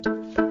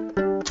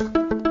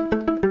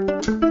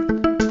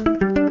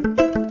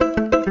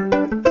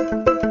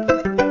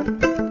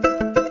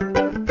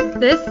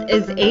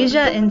is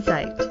Asia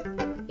Insight,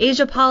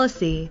 Asia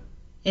Policy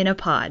in a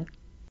Pod.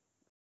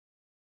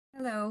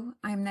 Hello,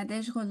 I'm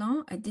Nadège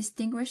Roland, a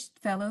distinguished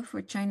fellow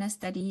for China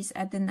Studies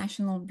at the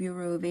National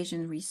Bureau of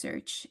Asian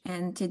Research,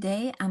 and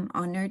today I'm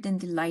honored and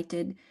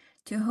delighted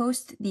to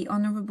host the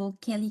Honorable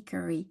Kelly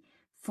Curry,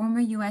 former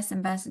U.S.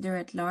 Ambassador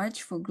at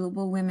Large for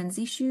Global Women's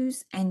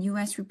Issues and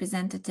U.S.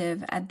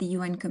 Representative at the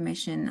UN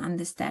Commission on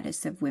the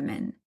Status of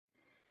Women.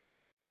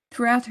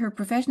 Throughout her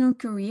professional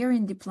career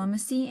in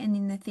diplomacy and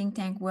in the think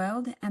tank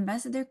world,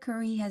 Ambassador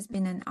Curry has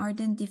been an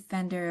ardent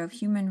defender of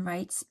human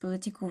rights,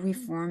 political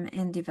reform,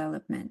 and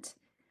development.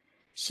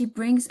 She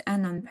brings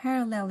an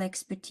unparalleled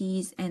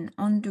expertise and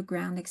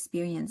on-the-ground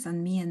experience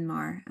on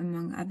Myanmar,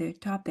 among other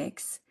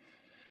topics.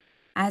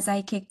 As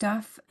I kicked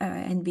off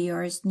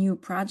NBR's new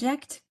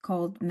project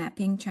called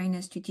Mapping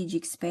China's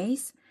Strategic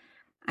Space,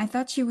 I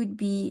thought she would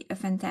be a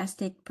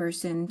fantastic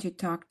person to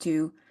talk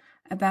to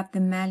about the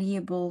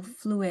malleable,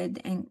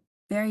 fluid, and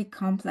very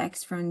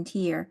complex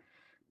frontier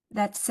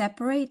that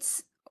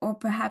separates, or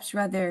perhaps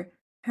rather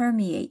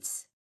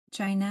permeates,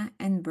 China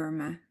and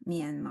Burma,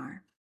 Myanmar.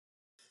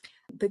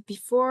 But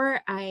before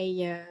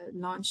I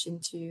launch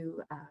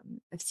into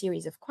a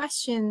series of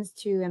questions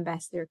to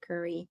Ambassador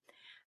Curry,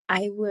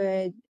 I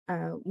would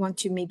want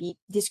to maybe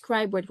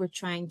describe what we're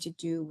trying to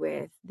do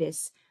with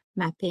this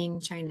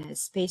Mapping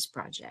China's Space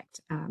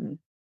project.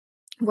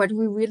 What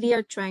we really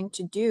are trying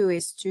to do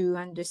is to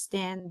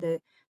understand the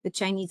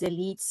Chinese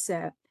elite's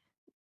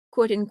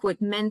quote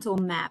unquote mental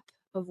map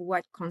of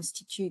what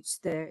constitutes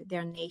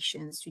their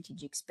nation's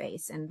strategic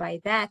space. And by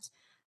that,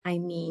 I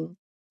mean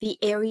the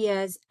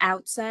areas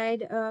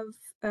outside of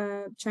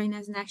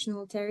China's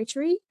national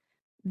territory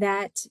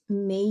that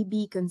may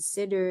be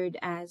considered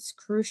as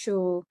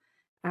crucial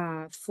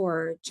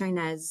for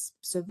China's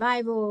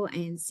survival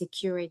and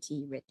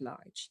security writ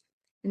large.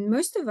 And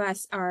most of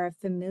us are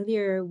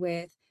familiar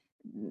with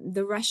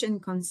the Russian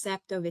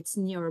concept of its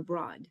near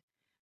abroad,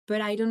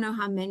 but I don't know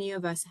how many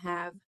of us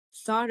have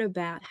thought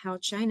about how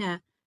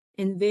China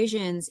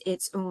envisions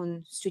its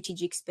own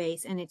strategic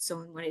space and its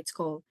own what it's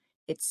called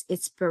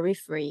its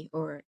periphery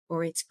or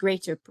its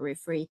greater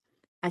periphery,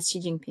 as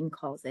Xi Jinping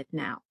calls it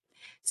now.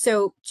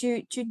 So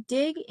to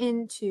dig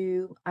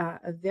into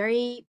a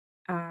very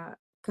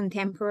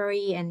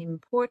contemporary and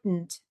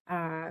important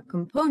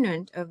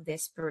component of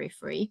this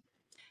periphery,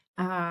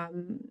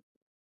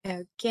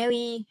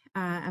 Kelly,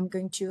 I'm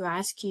going to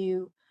ask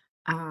you,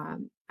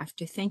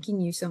 after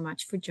thanking you so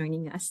much for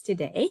joining us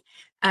today,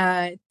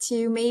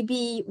 to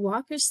maybe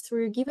walk us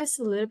through, give us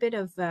a little bit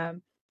of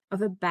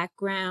a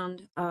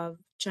background of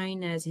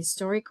China's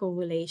historical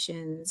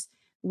relations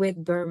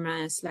with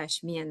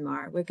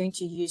Burma/Myanmar. We're going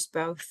to use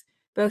both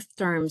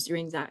terms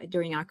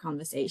during our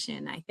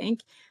conversation, I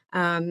think,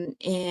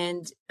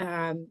 and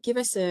give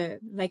us a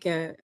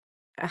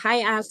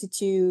high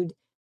altitude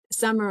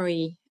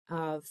summary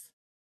of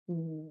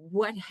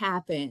what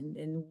happened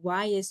and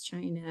why is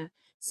China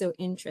so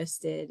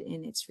interested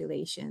in its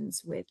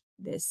relations with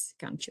this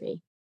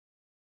country.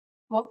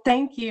 Well,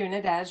 thank you,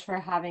 Nadège, for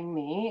having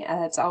me.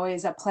 It's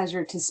always a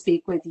pleasure to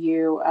speak with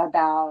you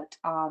about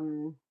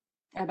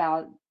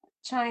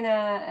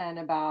China and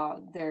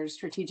about their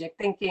strategic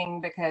thinking,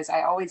 because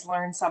I always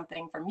learn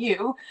something from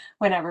you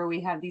whenever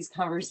we have these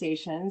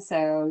conversations.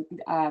 So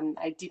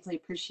I deeply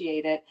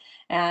appreciate it.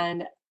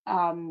 And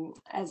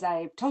as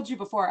I've told you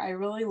before, I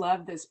really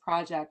love this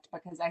project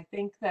because I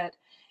think that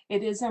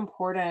it is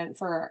important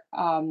for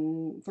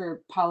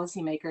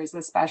policymakers,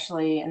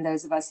 especially, and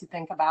those of us who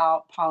think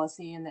about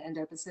policy in the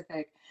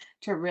Indo-Pacific,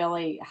 to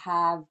really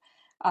have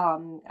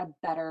a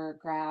better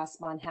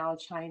grasp on how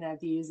China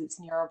views its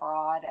near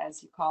abroad,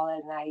 as you call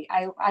it. And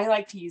I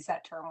like to use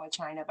that term with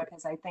China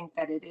because I think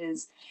that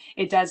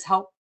it does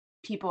help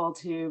people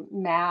to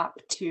map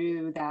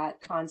to that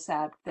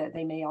concept that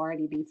they may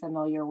already be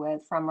familiar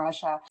with from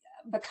Russia.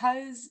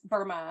 Because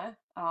Burma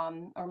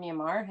or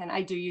Myanmar, and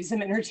I do use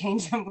them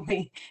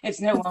interchangeably, it's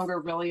no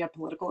longer really a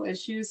political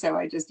issue, so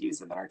I just use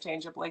them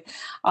interchangeably,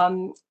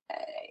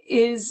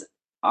 is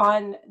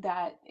on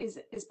that is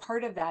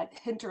part of that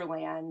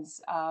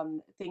hinterlands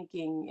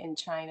thinking in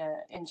China,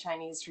 in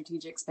Chinese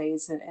strategic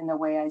space, in the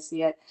way I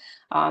see it,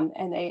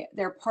 and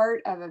they're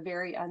part of a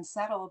very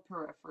unsettled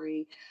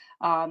periphery,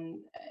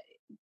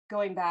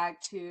 going back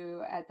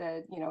to at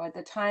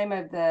the time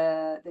of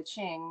the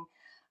Qing.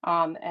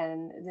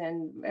 And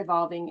then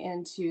evolving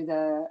into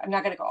I'm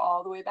not going to go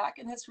all the way back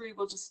in history.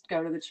 We'll just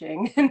go to the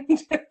Qing.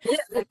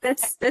 Yeah,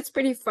 that's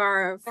pretty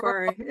far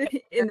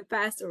in the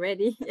past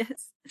already.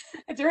 Yes.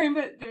 During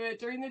the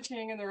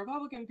Qing and the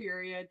Republican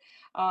period,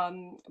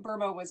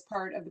 Burma was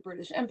part of the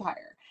British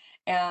Empire,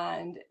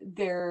 and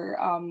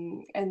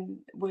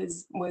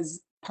was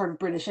part of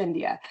British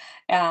India,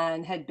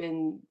 and had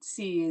been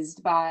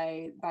seized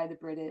by the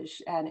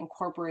British and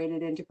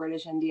incorporated into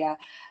British India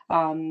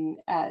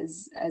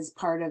as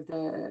part of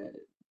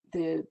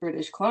the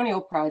British colonial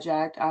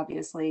project,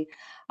 obviously,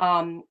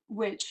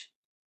 which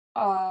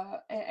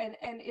and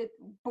it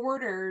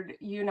bordered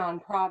Yunnan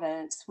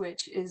province,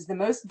 which is the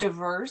most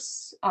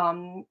diverse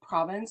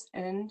province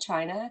in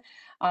China.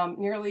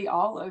 Nearly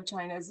all of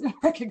China's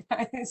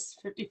recognized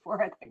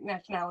 54 ethnic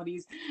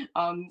nationalities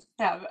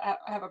have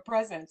a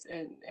presence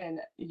in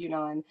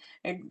Yunnan.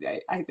 And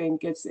I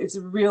think it's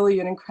really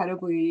an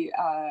incredibly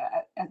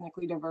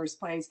ethnically diverse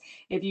place.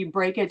 If you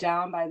break it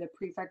down by the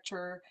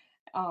prefecture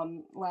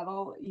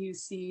level, you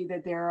see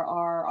that there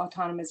are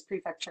autonomous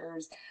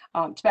prefectures,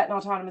 Tibetan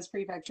autonomous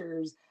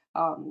prefectures,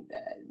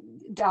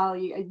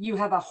 Dali. You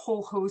have a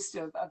whole host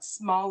of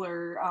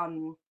smaller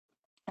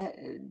uh,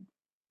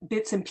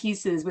 bits and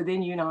pieces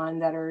within Yunnan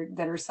that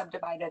are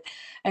subdivided,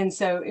 and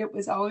so it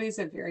was always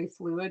a very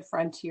fluid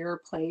frontier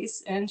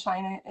place in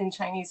China, in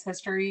Chinese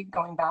history,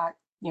 going back,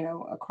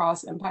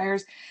 across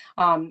empires.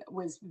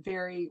 Was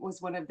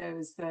one of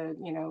those,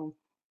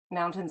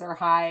 mountains are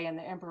high and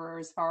the emperor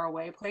is far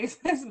away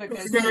places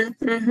because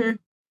there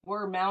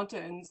were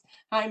mountains,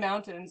 high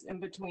mountains in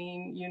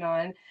between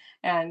Yunnan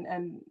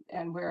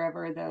and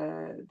wherever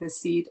the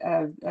seat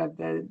of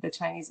the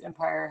Chinese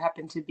Empire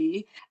happened to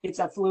be. It's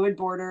a fluid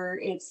border.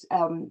 It's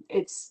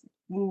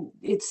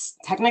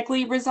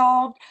technically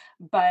resolved,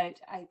 but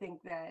I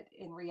think that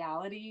in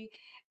reality,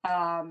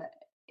 um,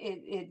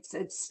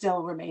 it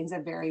still remains a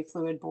very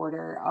fluid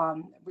border.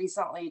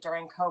 Recently,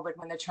 during COVID,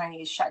 when the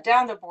Chinese shut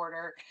down the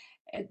border,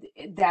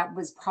 that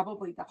was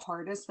probably the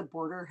hardest the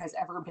border has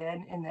ever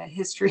been in the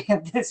history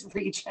of this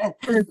region,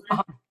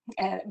 um,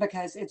 and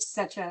because it's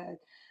such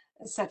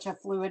a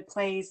fluid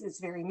place.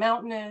 It's very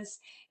mountainous.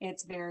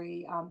 It's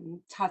very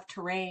tough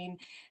terrain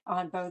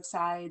on both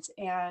sides,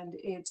 and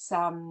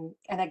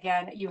and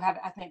again, you have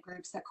ethnic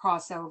groups that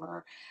cross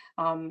over,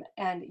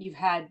 and you've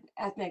had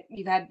ethnic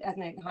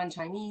Han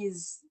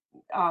Chinese,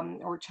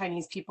 or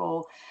Chinese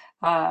people,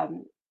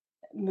 um,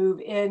 move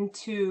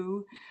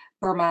into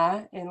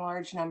Burma in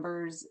large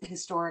numbers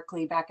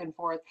historically, back and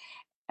forth.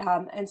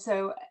 And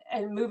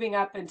moving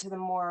up into the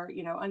more,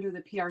 under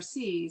the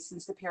PRC,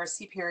 since the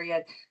PRC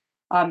period,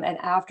 and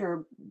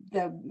after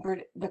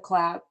the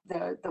collapse,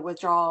 the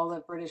withdrawal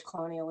of British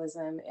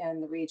colonialism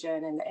in the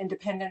region and the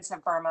independence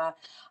of Burma,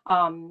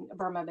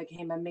 Burma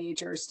became a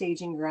major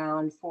staging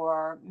ground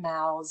for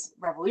Mao's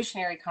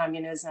revolutionary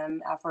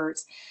communism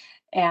efforts.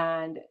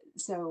 And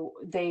so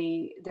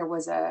there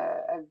was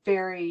a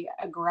very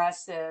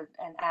aggressive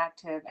and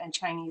active and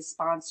Chinese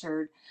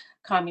sponsored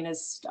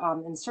communist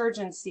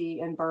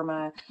insurgency in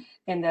Burma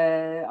in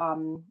the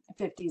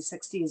 50s,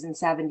 60s, and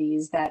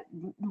 70s that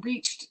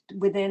reached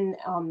within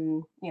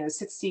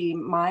 60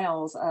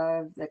 miles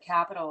of the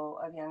capital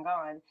of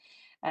Yangon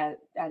at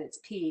its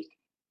peak.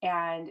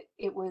 And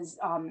it was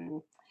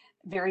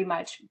very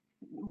much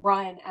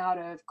run out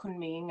of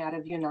Kunming, out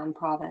of Yunnan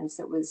province.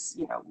 It was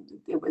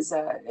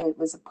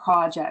a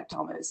project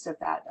almost of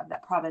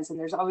that province, and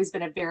there's always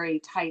been a very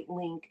tight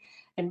link.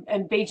 And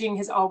Beijing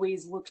has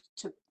always looked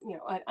to,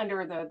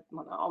 under the,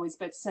 well, not always,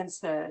 but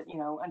since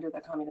under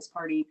the Communist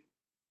Party,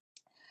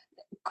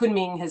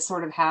 Kunming has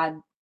sort of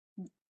had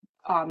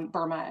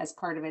Burma as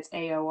part of its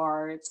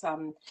AOR.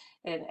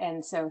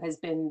 And so has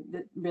been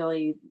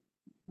really,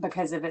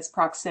 because of its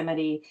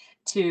proximity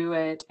to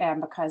it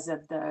and because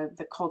of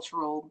the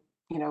cultural,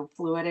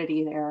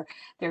 fluidity there.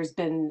 There's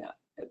been,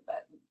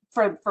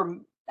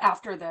 from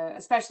after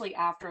especially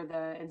after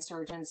the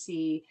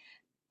insurgency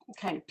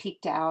kind of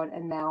peaked out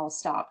and Mao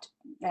stopped,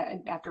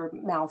 after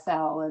Mao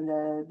fell, and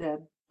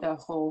the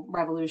whole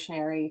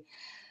revolutionary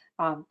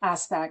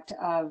aspect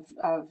of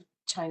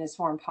China's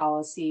foreign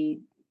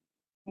policy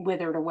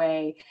withered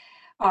away,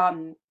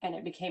 and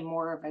it became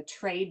more of a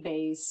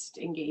trade-based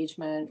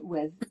engagement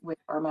with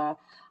Burma.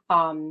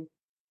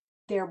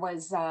 There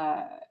was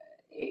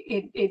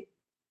it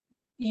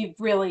you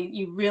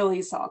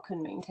really saw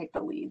Kunming take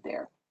the lead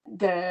there.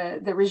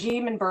 The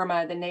regime in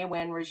Burma, the Ne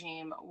Win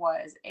regime,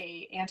 was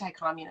a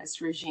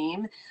anti-communist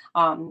regime.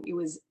 It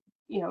was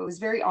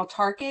very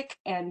autarkic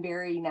and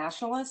very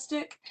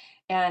nationalistic.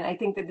 And I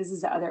think that this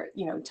is the other,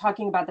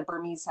 talking about the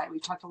Burmese side,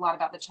 we've talked a lot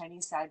about the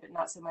Chinese side, but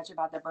not so much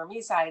about the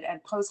Burmese side.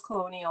 And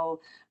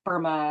post-colonial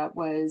Burma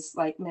was,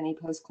 like many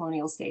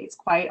post-colonial states,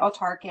 quite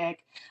autarkic,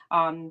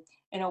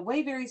 in a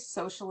way very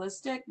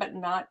socialistic, but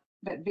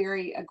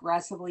very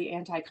aggressively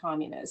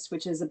anti-communist,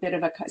 which is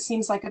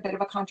seems like a bit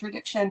of a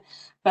contradiction,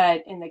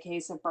 but in the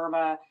case of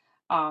Burma,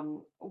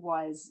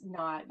 was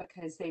not,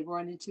 because they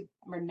wanted to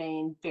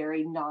remain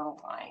very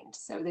non-aligned.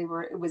 So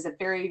it was a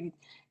very,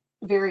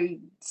 very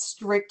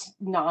strict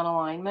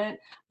non-alignment,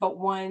 but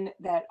one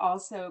that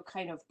also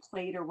kind of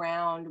played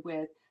around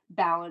with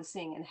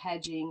balancing and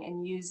hedging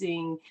and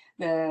using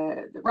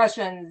the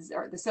Russians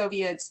or the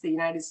Soviets, the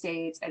United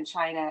States, and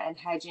China, and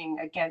hedging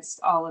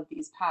against all of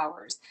these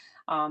powers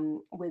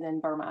within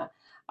Burma,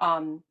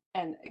 and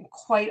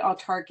quite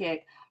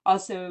autarkic,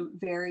 also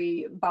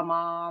very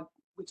Bama,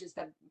 which is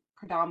the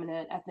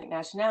predominant ethnic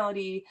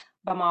nationality,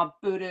 Bama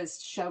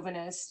Buddhist,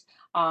 chauvinist.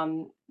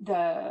 I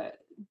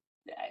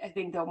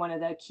think that one of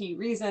the key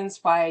reasons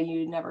why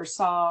you never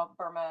saw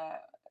Burma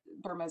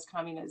Burma's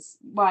communist,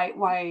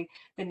 why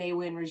the Ne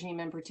Win regime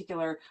in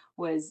particular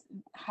was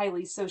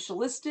highly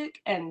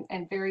socialistic and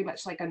very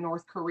much like a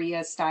North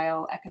Korea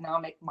style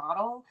economic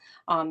model,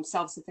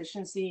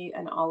 self-sufficiency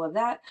and all of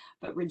that,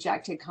 but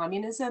rejected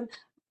communism,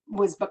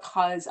 was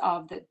because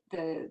of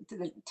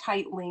the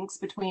tight links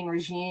between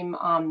regime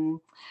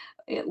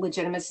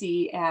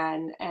legitimacy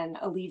and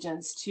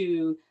allegiance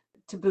to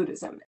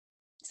Buddhism.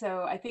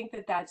 So I think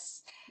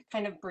that's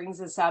kind of brings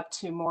us up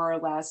to more or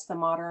less the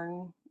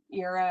modern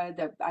era,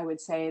 I would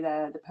say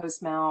the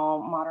post-Mao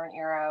modern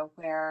era,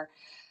 where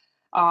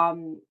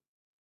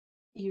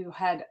you've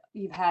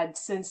had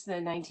since the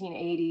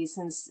 1980s,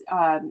 since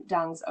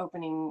Deng's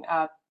opening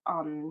up,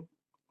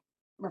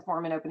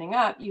 reform and opening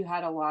up, you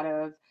had a lot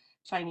of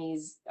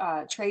Chinese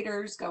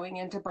traders going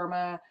into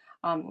Burma.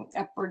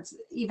 Upwards,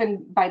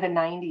 even by the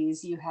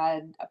 90s, you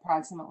had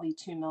approximately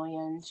 2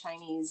 million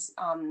Chinese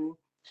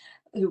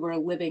who were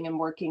living and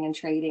working and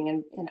trading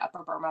in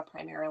Upper Burma,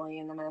 primarily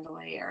in the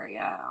Mandalay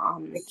area. A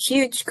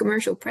huge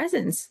commercial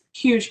presence.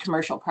 Huge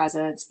commercial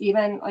presence.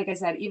 Even, like I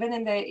said, even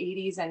in the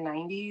 80s and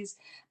 90s,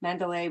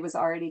 Mandalay was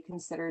already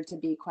considered to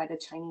be quite a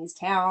Chinese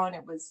town.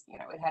 It was, it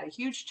had a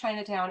huge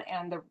Chinatown,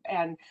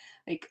 and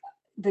like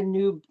the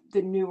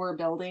newer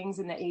buildings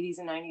in the 80s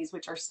and 90s,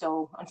 which are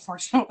still,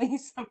 unfortunately,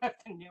 some of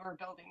the newer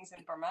buildings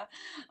in Burma,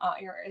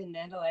 or in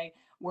Mandalay,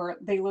 where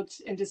they looked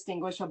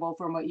indistinguishable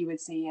from what you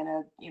would see in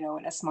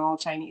a small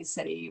Chinese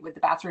city with the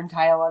bathroom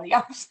tile on the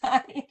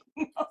outside.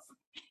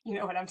 You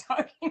know what I'm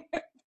talking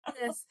about.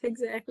 Yes,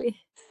 exactly.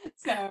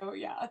 So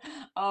yeah,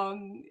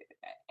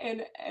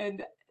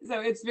 and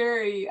so it's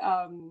very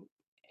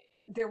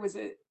there was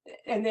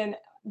and then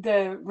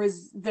the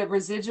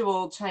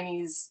residual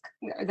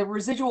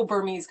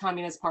Burmese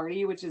Communist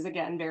Party, which is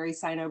again very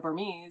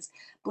Sino-Burmese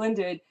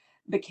blended,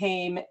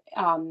 became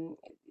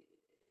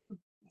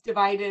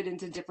divided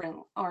into different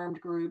armed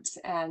groups,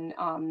 and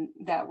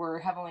that were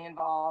heavily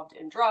involved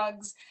in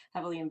drugs,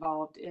 heavily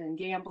involved in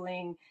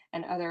gambling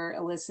and other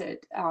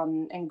illicit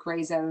and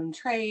gray zone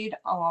trade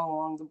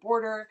along the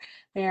border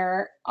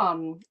there.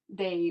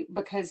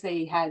 Because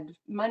they had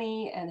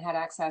money and had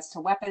access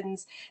to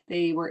weapons,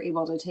 they were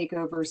able to take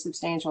over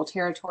substantial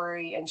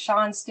territory in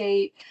Shan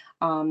State.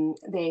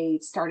 They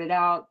started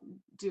out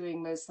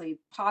doing mostly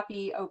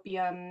poppy,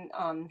 opium,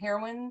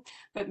 heroin,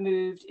 but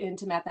moved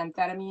into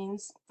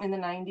methamphetamines in the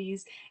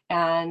 90s,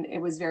 and it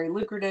was very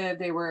lucrative.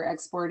 They were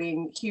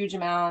exporting huge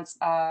amounts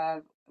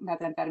of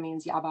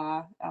methamphetamines,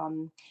 yaba,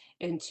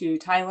 into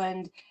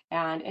Thailand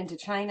and into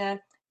China.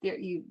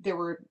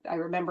 I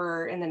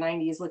remember in the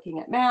 90s looking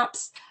at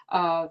maps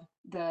of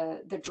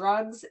the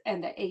drugs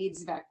and the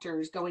AIDS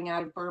vectors going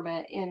out of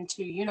Burma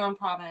into Yunnan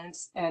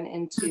province and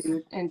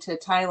into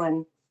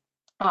Thailand.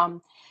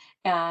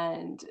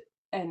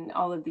 And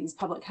all of these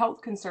public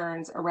health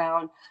concerns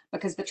around,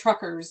 because the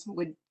truckers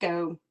would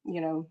go,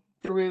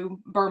 through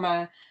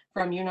Burma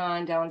from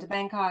Yunnan down to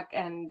Bangkok,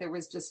 and there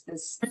was just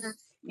this,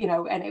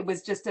 and it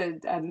was just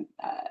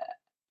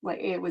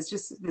it was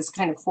just this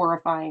kind of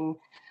horrifying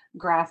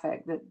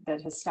graphic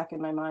that has stuck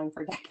in my mind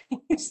for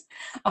decades.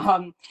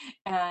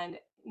 And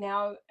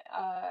now,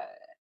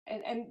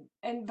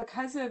 and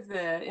because of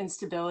the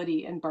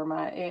instability in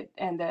Burma,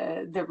 and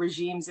the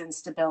regime's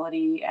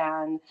instability,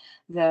 and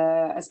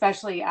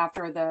especially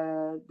after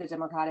the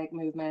democratic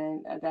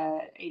movement,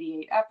 the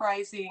 '88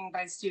 uprising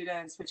by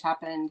students, which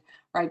happened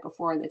right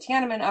before the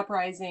Tiananmen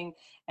uprising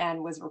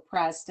and was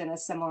repressed in a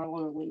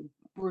similarly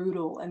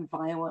brutal and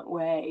violent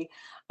way.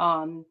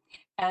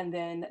 And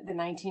then the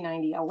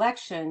 1990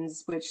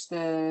 elections, which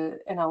the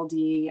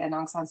NLD and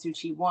Aung San Suu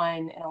Kyi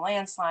won in a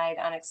landslide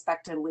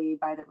unexpectedly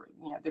by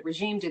the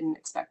regime didn't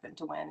expect them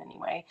to win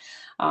anyway.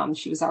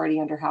 She was already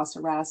under house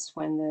arrest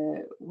when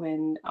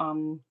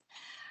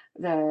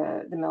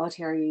the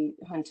military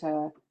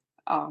junta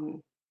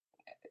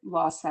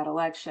lost that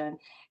election,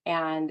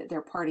 and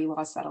their party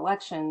lost that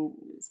election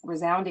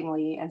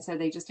resoundingly, and so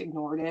they just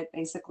ignored it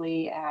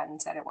basically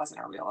and said it wasn't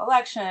a real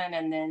election.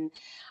 And then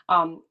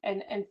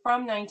and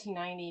from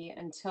 1990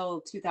 until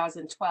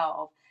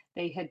 2012,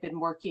 they had been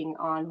working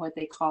on what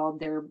they called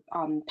their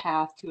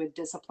path to a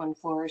disciplined,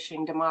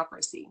 flourishing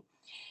democracy.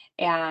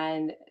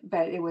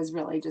 But it was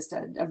really just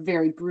a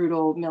very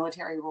brutal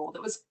military rule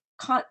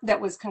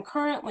that was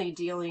concurrently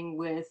dealing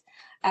with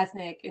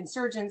ethnic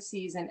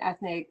insurgencies and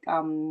ethnic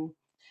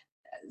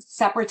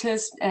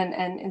separatist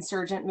and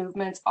insurgent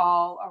movements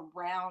all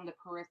around the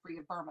periphery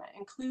of Burma,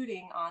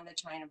 including on the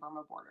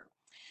China-Burma border.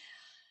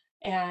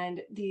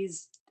 And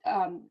these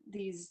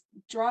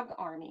drug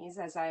armies,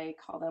 as I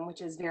call them,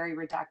 which is very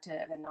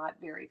reductive and not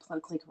very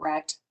politically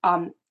correct,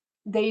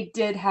 they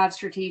did have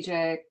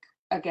strategic,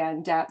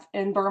 again, depth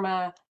in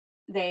Burma.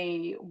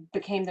 They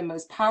became the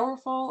most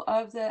powerful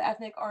of the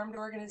ethnic armed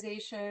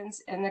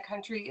organizations in the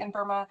country in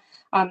Burma.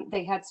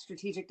 They had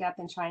strategic depth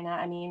in China,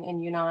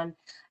 in Yunnan,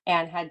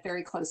 and had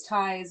very close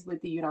ties with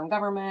the Yunnan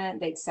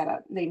government.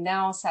 They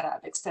now set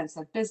up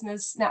extensive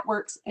business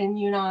networks in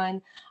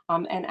Yunnan,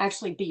 and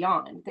actually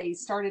beyond. They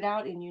started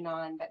out in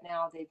Yunnan, but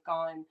now they've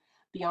gone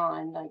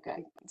beyond.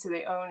 So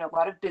they own a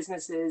lot of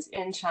businesses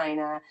in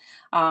China,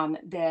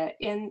 that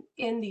in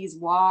these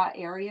Hua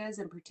areas,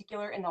 in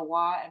particular in the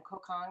Hua and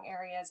Kokang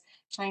areas,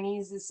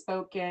 Chinese is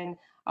spoken.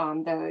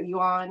 The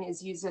yuan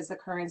is used as the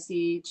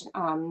currency.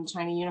 China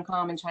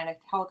Unicom and China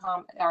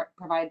Telecom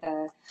provide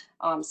the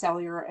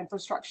cellular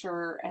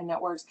infrastructure and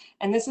networks.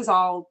 And this is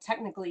all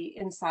technically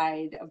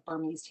inside of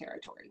Burmese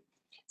territory.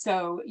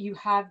 So you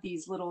have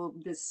this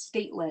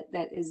statelet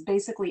that is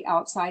basically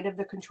outside of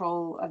the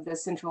control of the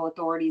central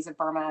authorities of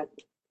Burma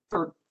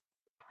for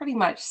pretty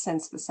much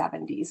since the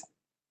 70s.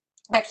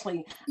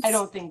 Actually, I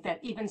don't think that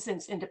even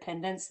since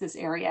independence, this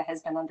area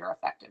has been under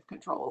effective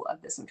control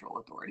of the central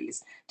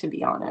authorities, to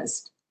be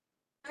honest.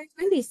 It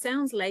really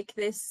sounds like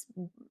this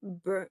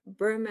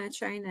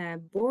Burma-China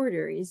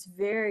border is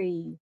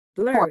very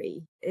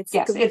blurry. It's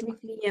Yes,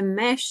 completely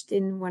enmeshed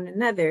in one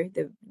another.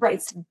 Right.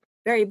 It's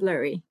very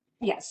blurry.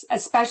 Yes,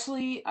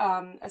 especially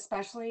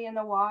in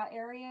the Hua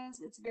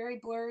areas, it's very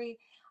blurry.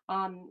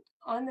 On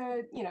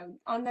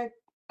the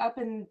up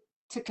into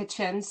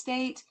Kachin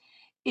state,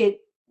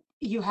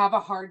 you have a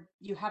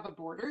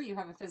border, you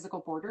have a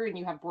physical border, and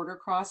you have border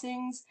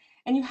crossings,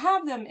 and you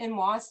have them in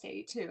Hua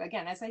state too.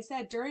 Again, as I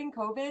said, during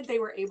COVID, they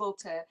were able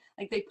to,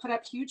 they put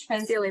up huge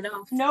fences, Seal it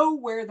off. know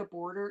where the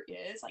border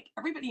is. Like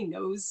everybody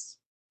knows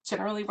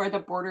generally where the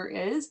border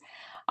is,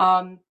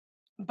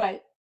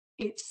 but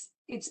it's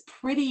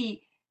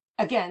pretty.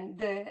 Again,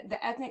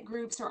 the ethnic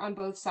groups are on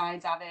both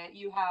sides of it.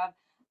 You have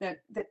the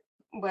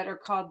what are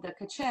called the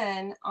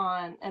Kachin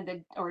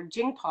or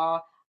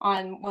Jingpa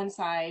on one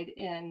side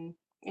in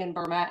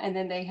Burma, and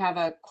then they have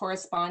a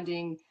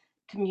corresponding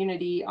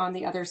community on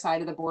the other side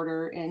of the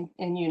border in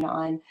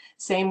Yunnan.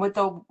 Same with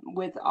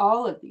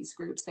all of these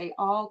groups. They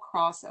all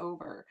cross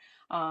over.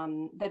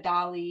 The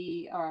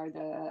Dali or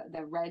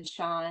the Red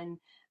Shan,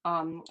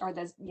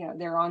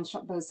 they're on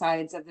both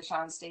sides of the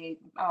Shan State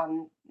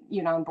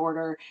Yunnan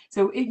border.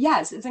 So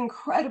yes, it's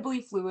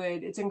incredibly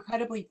fluid. It's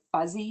incredibly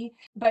fuzzy,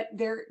 but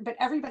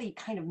everybody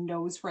kind of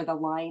knows where the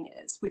line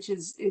is, which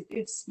is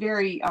it's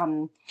very.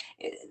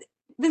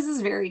 This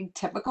is very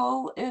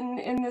typical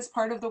in this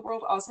part of the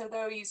world. Also,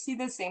 though, you see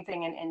the same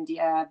thing in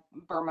India,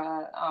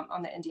 Burma,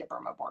 on the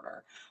India-Burma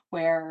border,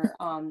 where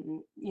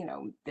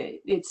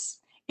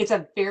it's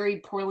a very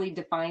poorly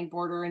defined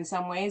border in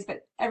some ways,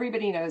 but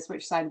everybody knows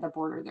which side of the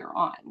border they're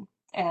on.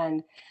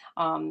 And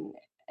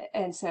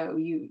so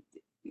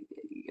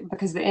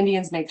because the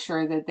Indians make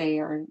sure that they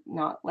are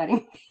not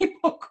letting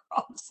people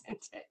cross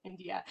into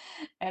India.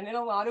 And in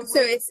a lot of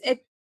ways.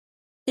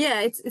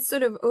 It's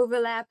sort of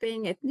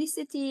overlapping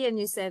ethnicity, and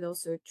you said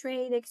also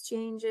trade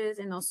exchanges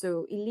and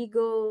also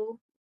illegal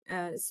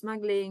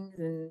smuggling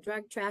and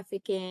drug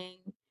trafficking.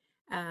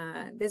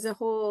 There's a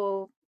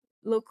whole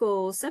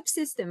local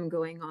subsystem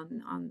going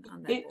on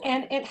that border.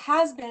 And it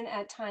has been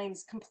at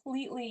times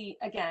completely,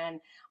 again,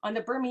 on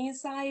the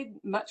Burmese side,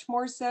 much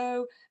more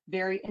so,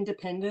 very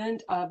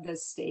independent of the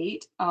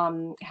state,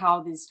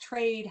 how this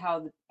trade, how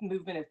the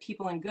movement of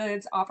people and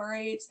goods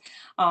operates.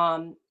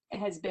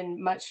 Has been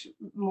much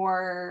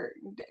more,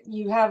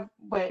 you have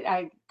what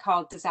I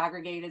call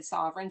disaggregated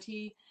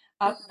sovereignty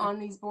up on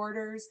these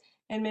borders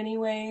in many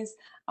ways.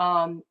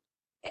 And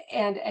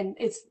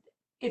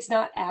it's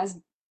not as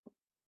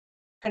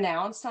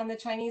pronounced on the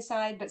Chinese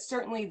side, but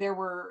certainly there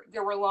were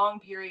long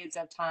periods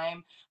of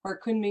time where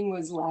Kunming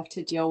was left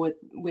to deal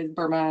with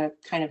Burma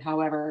kind of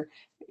however.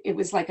 It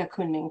was like a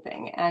Kunming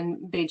thing,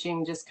 and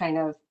Beijing just kind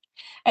of,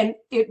 and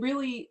it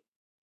really,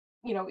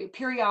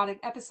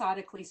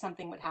 episodically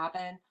something would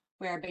happen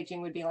where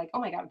Beijing would be like, oh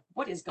my God,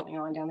 what is going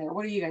on down there?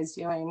 What are you guys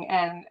doing?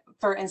 And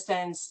for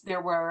instance, there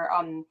were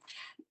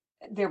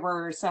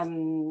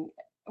some,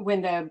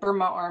 when the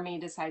Burma army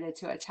decided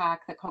to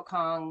attack the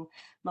Kokang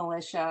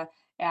militia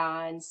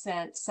and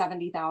sent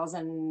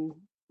 70,000,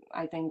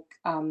 I think,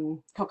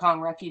 Kokang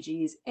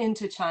refugees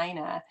into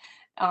China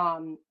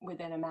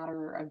within a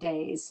matter of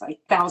days.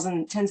 Like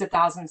tens of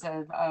thousands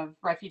of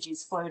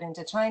refugees flowed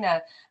into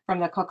China from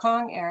the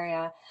Kokang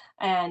area,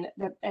 and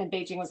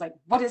Beijing was like,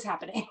 "What is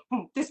happening?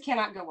 This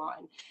cannot go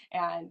on."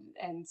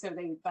 And so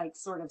they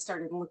sort of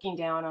started looking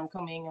down on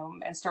Kunming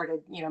and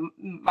started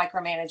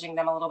micromanaging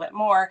them a little bit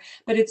more.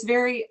 But it's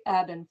very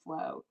ebb and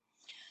flow.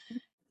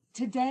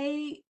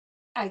 Today,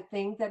 I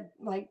think that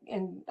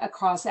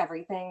across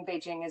everything,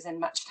 Beijing is in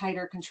much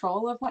tighter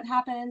control of what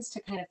happens.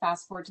 To kind of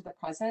fast forward to the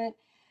present.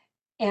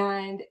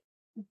 And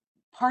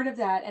part of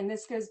that, and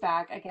this goes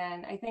back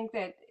again, I think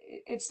that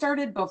it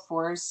started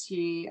before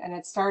Xi, and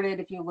it started,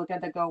 if you look at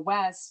the Go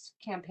West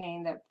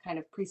campaign that kind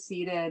of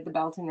preceded the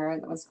Belt and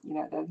Road, that was,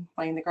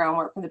 laying the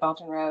groundwork for the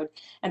Belt and Road,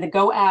 and the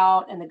Go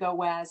Out and the Go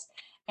West.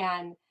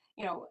 And,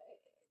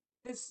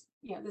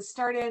 this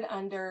started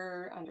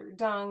under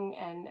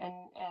Deng and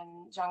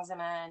Jiang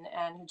Zemin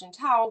and Hu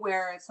Jintao,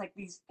 where it's like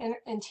these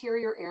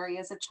interior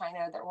areas of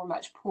China that were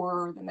much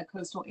poorer than the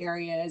coastal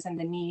areas, and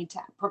the need to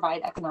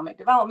provide economic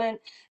development.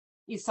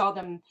 You saw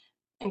them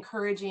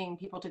encouraging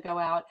people to go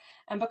out.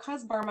 And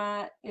because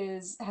Burma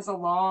has a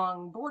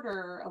long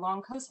border, a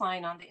long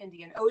coastline on the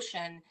Indian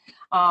Ocean,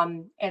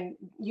 and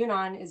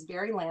Yunnan is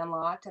very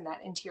landlocked, and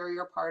that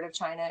interior part of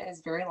China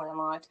is very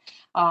landlocked,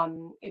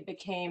 it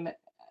became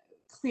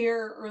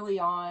clear early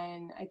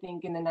on, I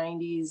think in the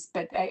 90s,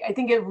 but I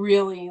think it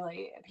really,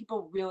 like,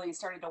 people really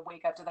started to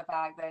wake up to the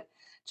fact that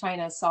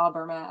China saw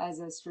Burma as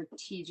a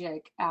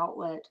strategic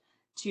outlet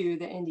to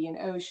the Indian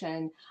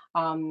Ocean,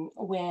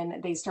 when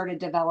they started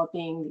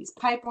developing these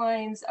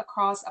pipelines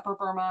across Upper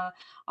Burma,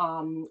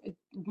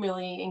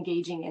 really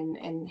engaging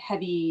in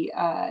heavy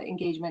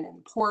engagement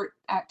in port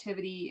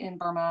activity in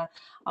Burma,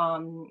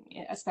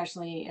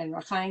 especially in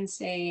Rakhine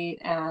State,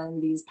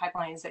 and these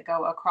pipelines that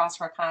go across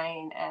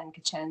Rakhine and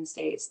Kachin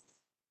states.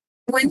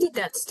 When did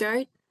that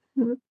start,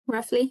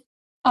 roughly?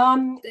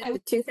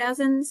 The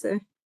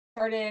 2000s?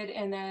 Started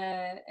in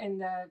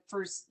the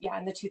first,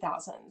 in the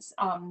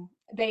 2000s.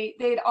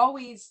 They'd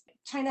always,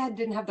 China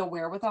didn't have the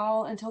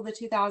wherewithal until the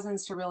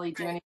 2000s to really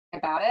do anything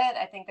about it.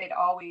 I think they'd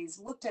always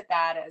looked at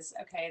that as,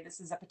 okay, this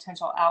is a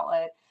potential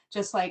outlet,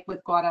 just like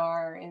with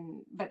Gwadar,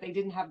 but they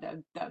didn't have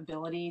the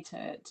ability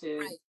to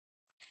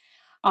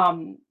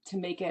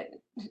make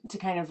it, to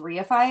kind of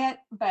reify it.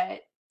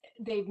 But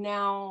they've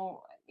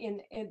now,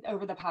 in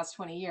over the past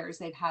 20 years,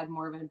 they've had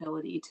more of an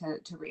ability to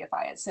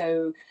reify it.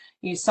 So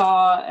you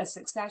saw a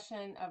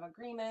succession of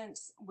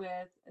agreements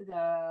with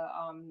the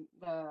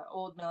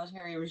old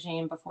military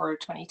regime before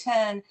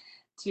 2010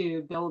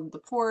 to build the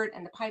port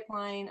and the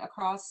pipeline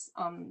across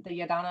the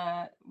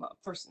Yadana, well,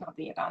 first not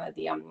the Yadana,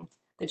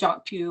 the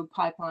Jokpyu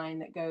pipeline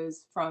that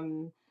goes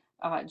from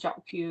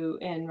Jokpyu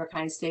in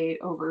Rakhine State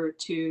over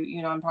to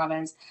Yunnan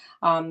province.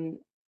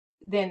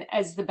 Then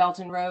as the Belt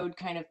and Road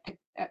kind of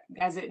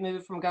as it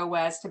moved from Go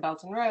West to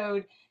Belt and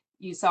Road,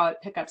 you saw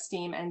it pick up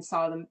steam and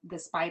saw the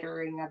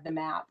spidering of the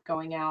map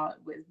going out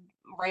with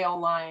rail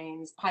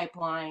lines,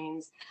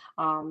 pipelines,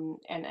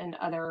 and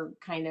other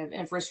kind of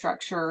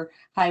infrastructure,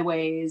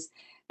 highways,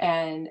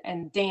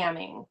 and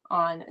damming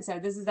on. So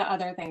this is the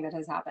other thing that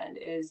has happened,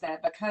 is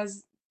that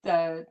because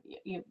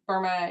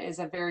Burma is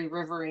a very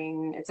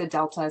riverine, it's a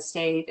delta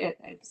state.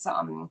 It's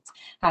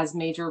has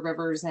major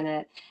rivers in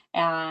it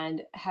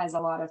and has a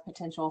lot of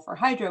potential for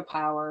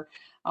hydropower.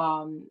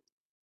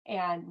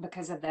 And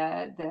because of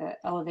the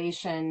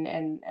elevation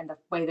and the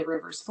way the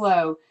rivers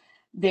flow,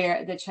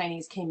 the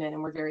Chinese came in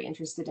and were very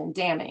interested in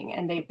damming.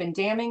 And they've been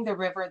damming the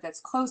river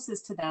that's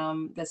closest to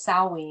them, the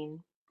Salween,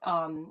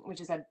 which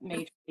is a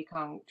major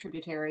Mekong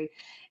tributary,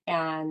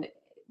 and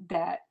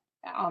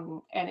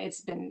and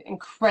it's been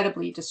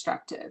incredibly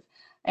destructive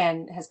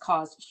and has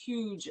caused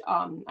huge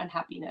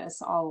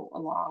unhappiness all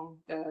along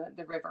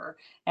the river,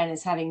 and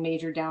is having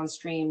major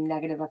downstream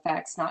negative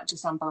effects, not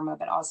just on Burma,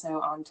 but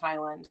also on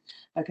Thailand,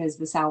 because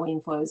the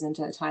Salween flows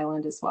into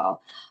Thailand as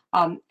well.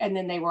 And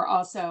then they were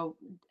also,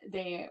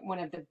 one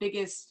of the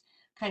biggest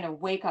kind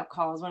of wake up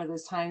calls, one of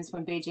those times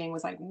when Beijing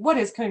was like, what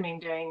is Kunming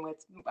doing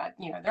with,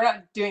 they're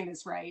not doing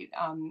this right,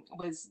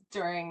 was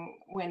during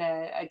when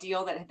a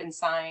deal that had been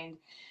signed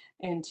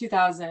in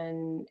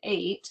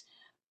 2008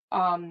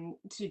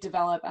 to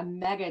develop a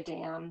mega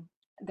dam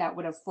that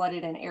would have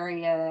flooded an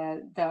area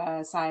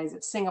the size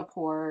of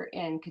Singapore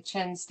in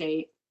Kachin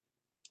State,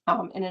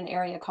 in an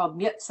area called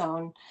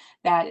Myitsone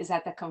that is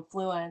at the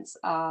confluence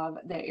of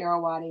the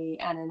Irrawaddy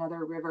and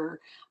another river.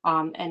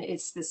 And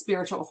it's the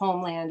spiritual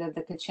homeland of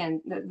the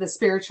Kachin, the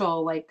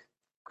spiritual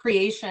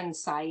creation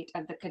site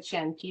of the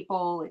Kachin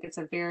people. Like, it's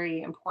a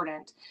very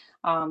important,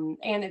 and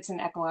it's an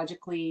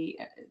ecologically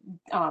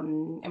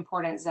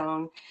important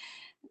zone.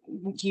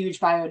 Huge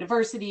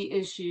biodiversity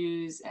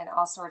issues and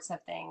all sorts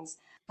of things.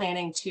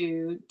 Planning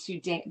to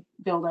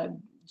build a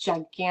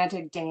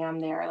gigantic dam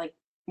there,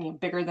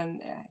 bigger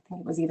than, I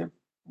think it was either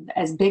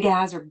as big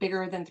as or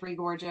bigger than Three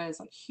Gorges,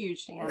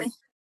 huge dam. Really?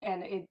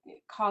 And it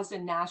caused a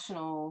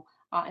national,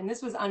 and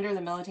this was under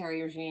the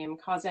military regime,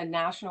 caused a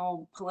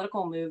national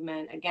political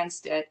movement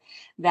against it,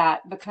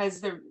 that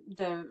because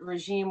the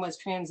regime was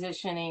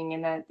transitioning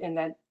in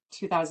that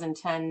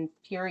 2010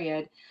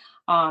 period,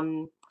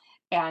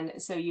 and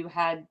so you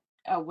had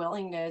a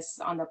willingness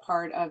on the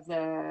part of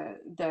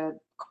the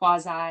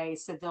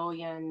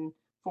quasi-civilian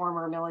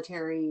former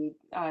military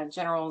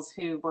generals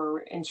who were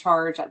in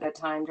charge at that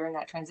time during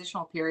that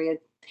transitional period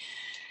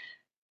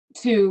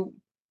to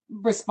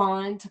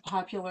respond to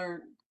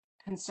popular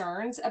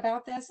concerns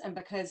about this. And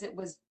because it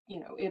was,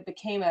 it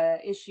became an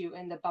issue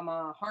in the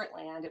Burma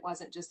heartland, it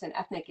wasn't just an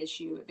ethnic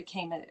issue, it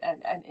became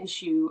an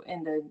issue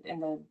in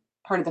the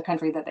part of the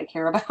country that they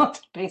care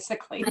about,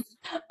 basically.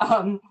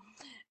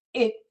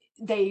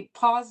 They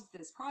paused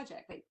this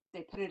project.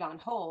 They put it on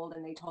hold,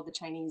 and they told the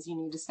Chinese, you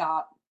need to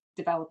stop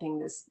developing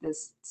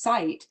this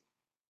site.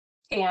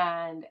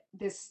 And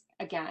this,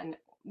 again,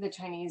 the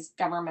Chinese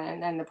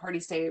government and the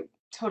party state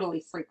totally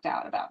freaked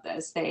out about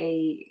this.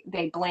 They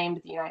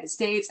blamed the United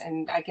States,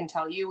 and I can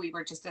tell you, we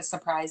were just as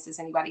surprised as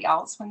anybody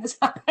else when this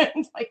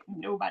happened.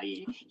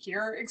 Nobody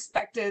here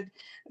expected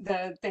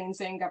the Thein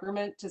Sein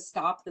government to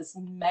stop this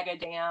mega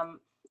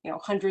dam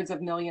hundreds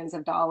of millions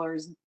of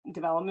dollars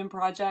development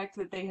project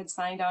that they had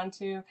signed on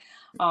to.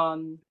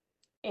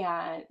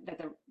 And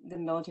that the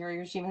military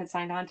regime had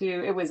signed on to.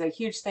 It was a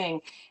huge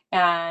thing.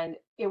 And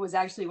it was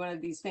actually one of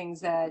these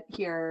things that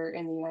here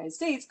in the United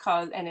States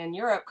caused, and in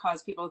Europe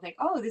caused people to think,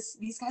 oh,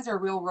 these guys are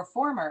real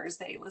reformers.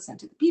 They listen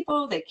to the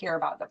people, they care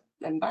about the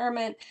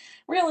environment.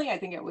 Really, I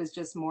think it was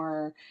just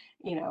more,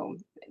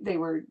 they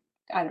were,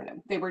 I don't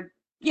know, they were,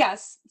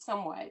 yes,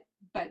 somewhat,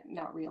 but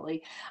not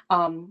really,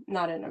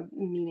 not in a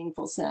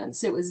meaningful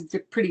sense. It was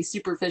pretty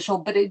superficial,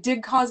 but it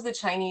did cause the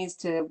Chinese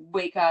to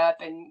wake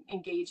up and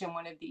engage in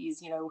one of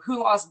these,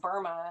 who lost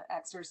Burma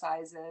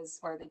exercises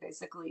where they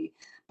basically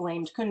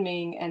blamed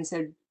Kunming. And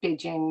so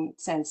Beijing,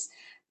 since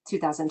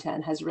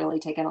 2010, has really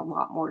taken a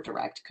lot more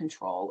direct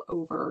control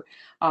over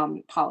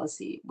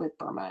policy with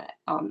Burma,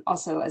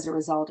 also as a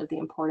result of the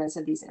importance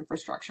of these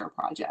infrastructure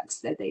projects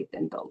that they've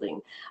been building,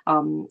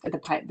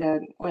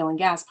 the oil and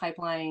gas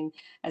pipeline,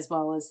 as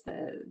well as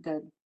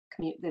the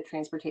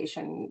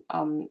transportation,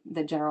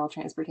 the general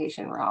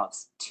transportation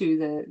routes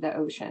to the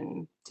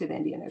ocean, to the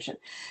Indian Ocean.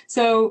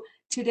 So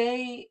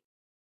today,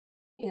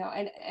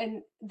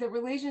 and the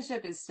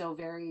relationship is still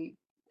very,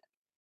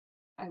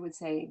 I would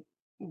say,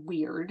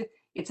 weird.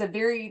 I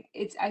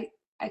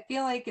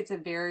feel like it's a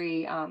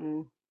very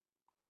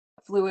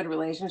fluid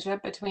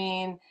relationship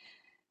between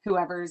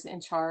whoever's in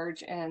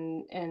charge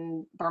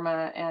in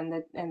Burma and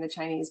the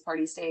Chinese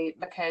party state,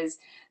 because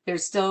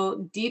there's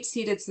still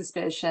deep-seated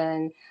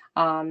suspicion.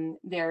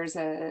 There's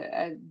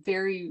a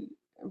very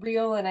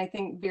real and I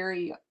think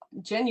very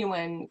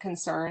genuine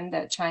concern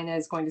that China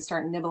is going to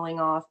start nibbling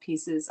off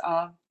pieces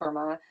of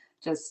Burma,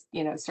 just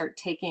start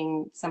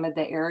taking some of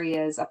the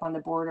areas up on the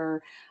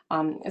border,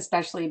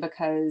 especially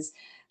because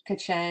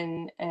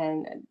Kachin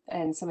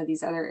and some of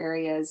these other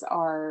areas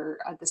are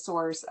the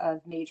source of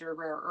major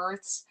rare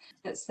earths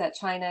that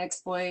China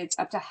exploits.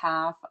 Up to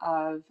half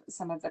of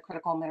some of the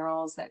critical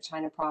minerals that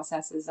China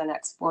processes and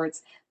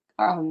exports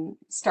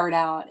start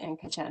out in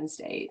Kachin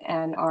state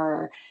and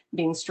are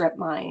being strip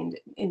mined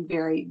in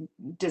very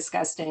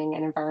disgusting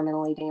and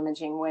environmentally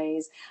damaging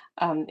ways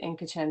in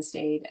Kachin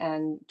state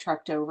and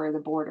trucked over the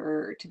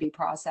border to be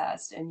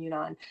processed in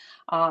Yunnan.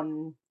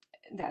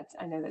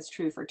 I know that's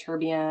true for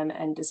terbium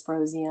and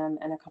dysprosium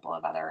and a couple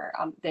of other.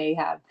 They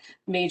have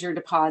major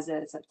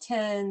deposits of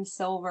tin,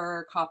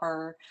 silver,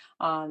 copper.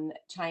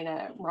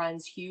 China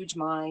runs huge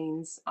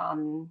mines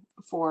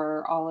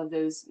for all of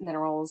those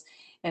minerals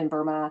in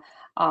Burma.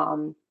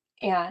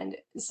 And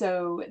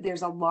so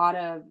there's a lot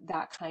of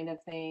that kind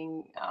of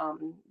thing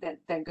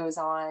that goes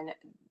on.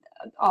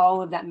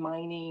 All of that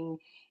mining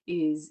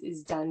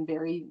is done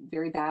very,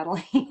 very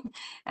badly,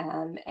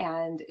 and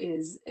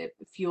it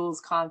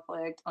fuels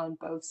conflict on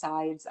both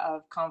sides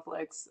of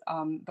conflicts,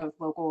 both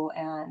local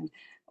and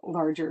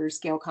larger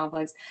scale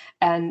conflicts.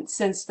 And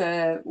since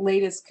the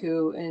latest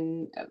coup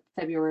in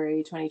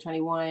February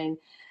 2021,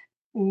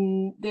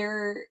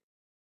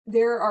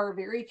 there are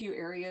very few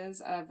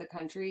areas of the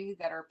country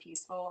that are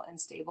peaceful and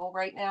stable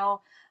right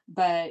now,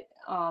 but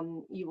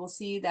you will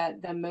see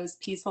that the most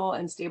peaceful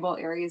and stable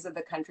areas of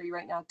the country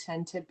right now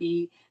tend to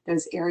be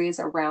those areas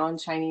around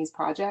Chinese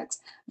projects,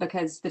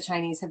 because the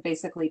Chinese have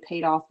basically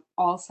paid off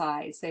all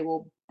sides. They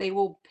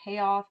will pay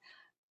off,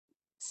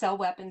 sell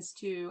weapons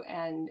to,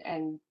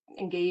 and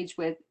engage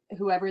with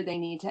whoever they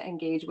need to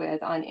engage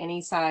with on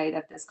any side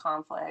of this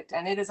conflict.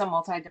 And it is a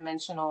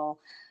multidimensional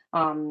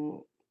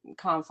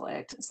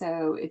conflict.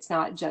 So it's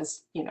not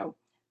just,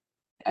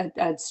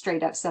 a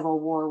straight up civil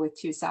war with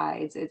two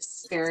sides.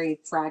 It's very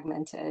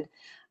fragmented,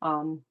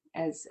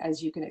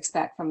 as you can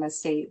expect from a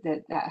state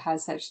that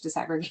has such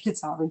disaggregated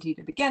sovereignty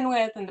to begin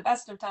with in the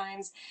best of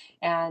times,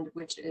 and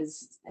which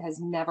has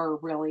never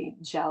really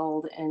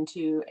gelled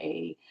into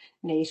a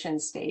nation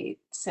state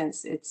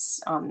since its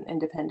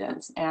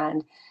independence.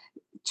 And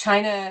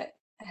China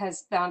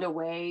has found a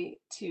way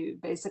to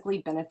basically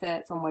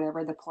benefit from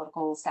whatever the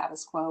political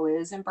status quo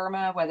is in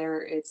Burma,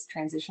 whether it's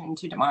transitioning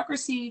to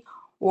democracy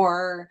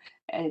or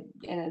in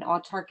an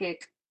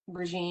autarkic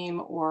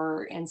regime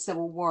or in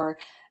civil war.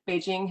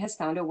 Beijing has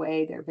found a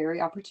way. They're very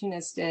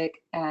opportunistic,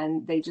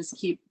 and they just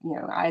keep,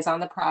 eyes on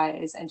the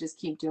prize and just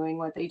keep doing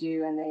what they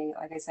do. And they,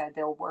 like I said,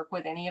 they'll work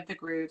with any of the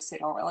groups. They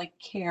don't really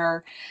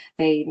care.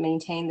 They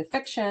maintain the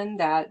fiction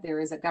that there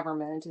is a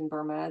government in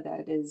Burma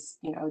that is,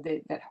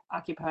 that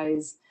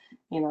occupies,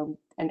 an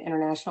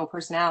international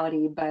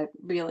personality, but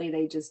really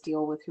they just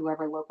deal with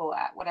whatever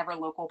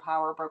local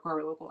power broker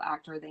or local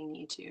actor they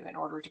need to in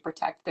order to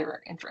protect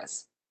their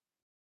interests.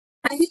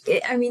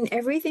 I mean,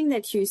 everything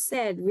that you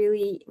said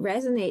really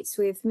resonates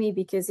with me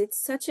because it's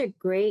such a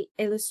great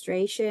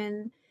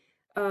illustration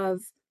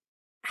of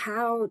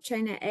how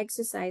China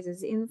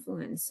exercises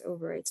influence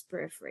over its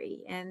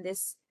periphery, and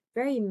this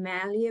very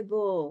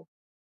malleable,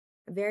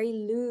 very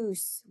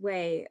loose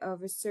way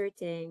of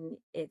asserting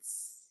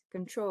its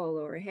control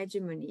or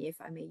hegemony,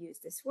 if I may use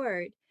this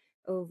word,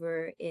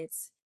 over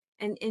its,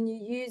 and you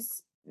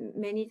use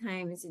many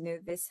times,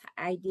 this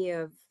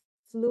idea of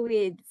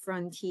fluid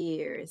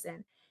frontiers,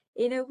 and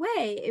in a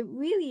way, it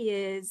really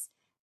is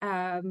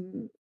a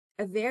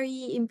a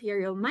very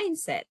imperial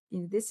mindset.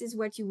 This is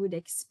what you would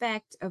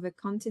expect of a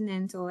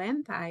continental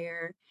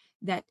empire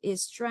that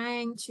is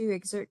trying to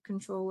exert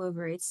control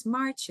over its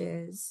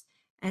marches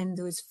and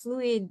those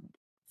fluid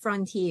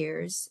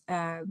frontiers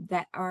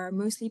that are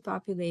mostly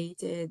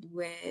populated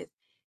with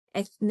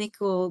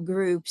ethnical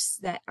groups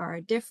that are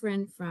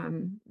different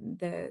from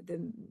the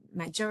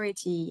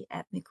majority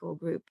ethnical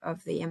group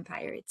of the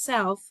empire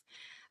itself.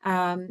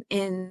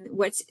 And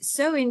what's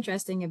so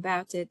interesting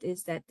about it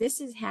is that this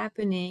is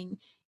happening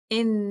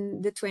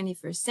in the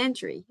 21st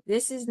century.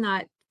 This is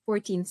not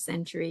 14th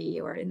century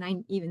or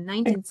even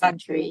 19th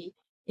century,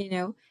 you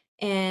know.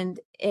 And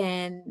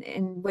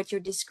what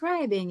you're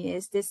describing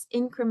is this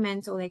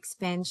incremental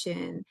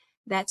expansion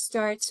that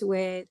starts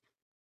with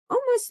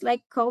almost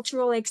like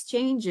cultural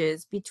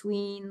exchanges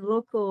between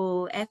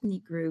local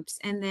ethnic groups,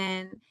 and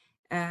then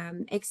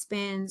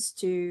expands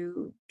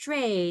to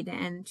trade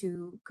and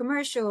to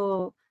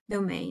commercial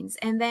domains.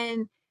 And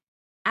then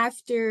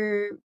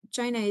after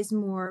China is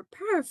more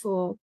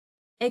powerful,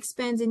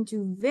 expands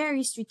into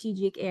very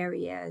strategic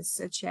areas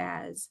such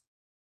as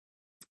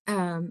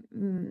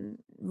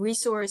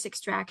resource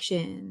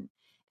extraction.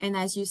 And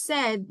as you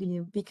said,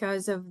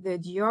 because of the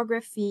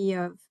geography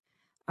of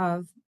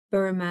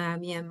Burma,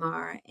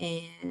 Myanmar,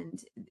 and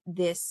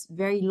this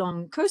very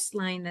long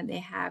coastline that they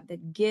have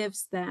that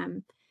gives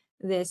them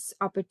this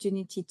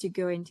opportunity to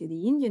go into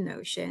the Indian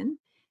Ocean,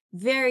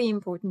 very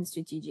important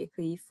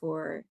strategically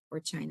for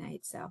China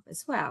itself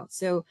as well.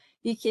 So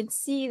you can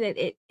see that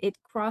it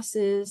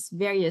crosses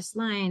various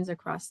lines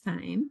across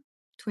time.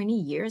 20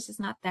 years is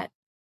not that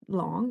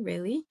long,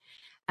 really,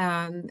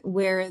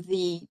 where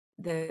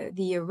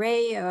the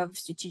array of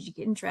strategic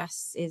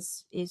interests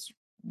is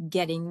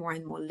getting more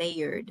and more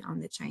layered on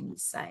the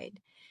Chinese side.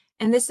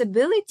 And this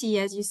ability,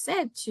 as you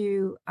said,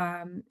 to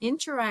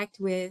interact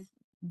with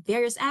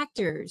various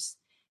actors,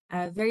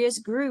 various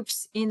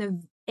groups in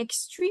an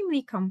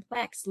extremely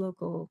complex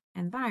local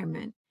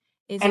environment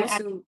is And at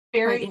also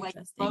very quite like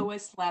interesting.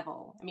 lowest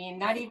level. I mean,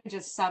 not Right. even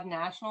just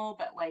subnational,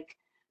 but like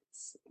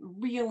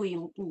really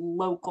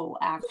local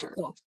actors.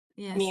 Local.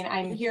 Yes. I mean,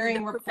 I'm The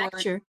hearing reports,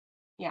 prefecture.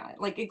 yeah,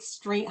 like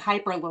extreme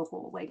hyper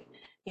local, like,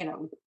 you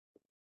know,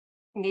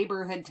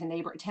 neighborhood to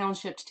neighbor,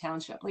 township to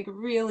township, like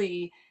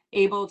really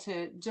able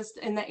to just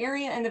in the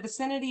area in the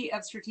vicinity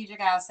of strategic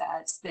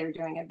assets, they're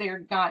doing it.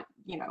 They're not,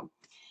 you know,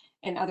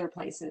 in other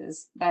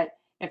places, but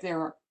if there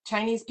are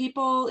Chinese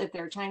people, if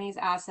there are Chinese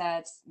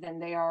assets, then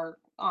they are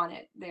on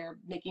it. They're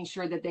making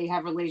sure that they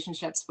have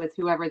relationships with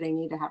whoever they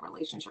need to have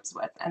relationships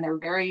with, and they're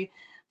very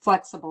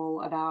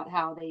flexible about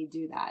how they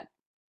do that.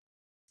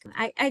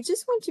 I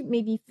just want to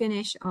maybe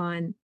finish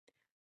on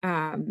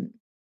um,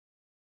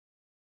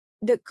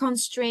 the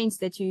constraints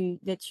that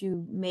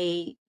you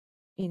may,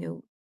 you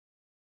know,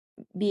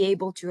 be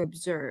able to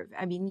observe.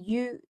 I mean,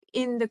 you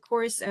in the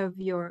course of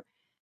your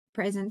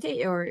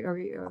presentation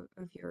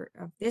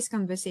of this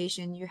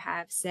conversation, you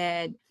have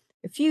said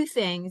a few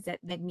things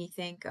that made me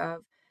think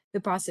of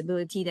the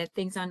possibility that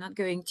things are not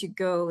going to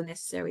go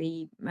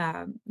necessarily,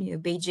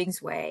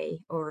 Beijing's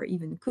way or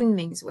even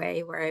Kunming's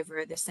way,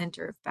 wherever the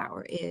center of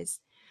power is.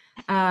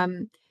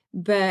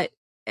 But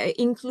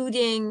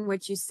including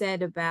what you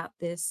said about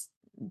this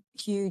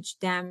huge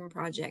dam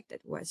project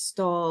that was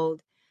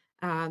stalled.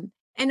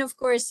 And of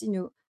course,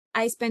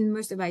 I spend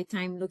most of my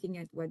time looking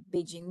at what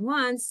Beijing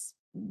wants,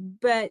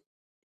 but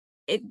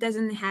it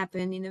doesn't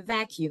happen in a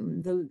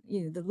vacuum.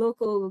 The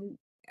local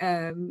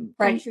Right.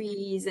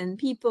 countries and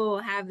people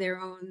have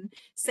their own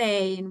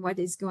say in what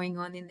is going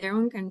on in their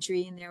own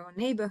country, in their own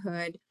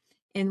neighborhood,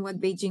 and what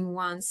Beijing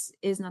wants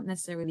is not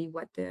necessarily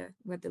what the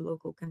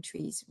local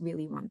countries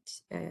really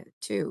want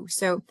too.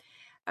 So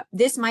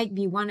this might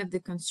be one of the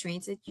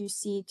constraints that you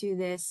see to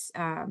this,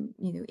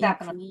 Definitely.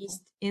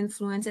 increased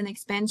influence and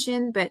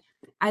expansion. But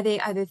are there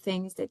other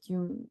things that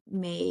you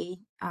may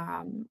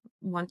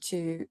want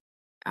to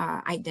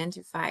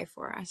identify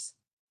for us?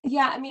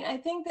 Yeah, I mean, I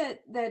think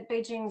that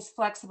Beijing's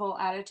flexible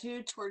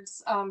attitude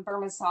towards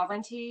Burma's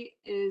sovereignty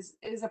is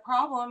a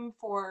problem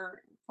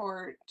for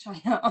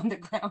China on the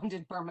ground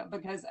in Burma,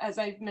 because as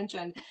I've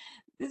mentioned,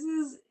 this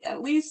is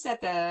at least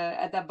at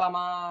the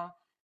Burma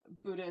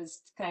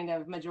Buddhist kind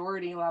of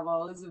majority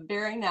level is a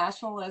very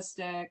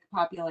nationalistic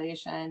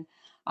population,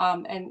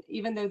 and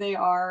even though they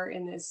are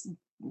in this,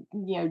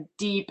 you know,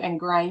 deep and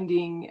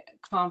grinding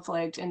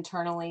conflict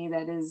internally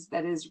that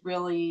is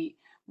really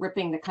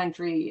ripping the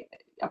country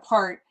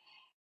apart,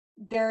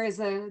 there's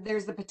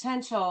the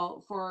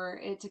potential for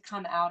it to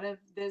come out of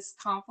this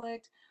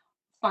conflict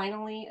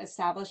finally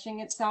establishing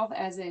itself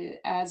as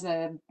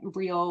a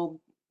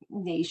real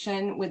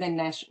nation with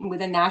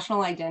with a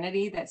national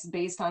identity that's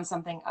based on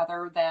something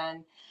other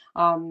than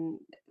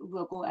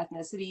local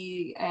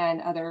ethnicity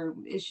and other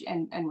issue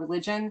and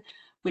religion,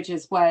 which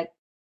is what,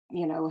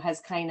 you know,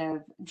 has kind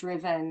of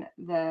driven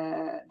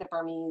the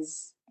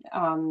Burmese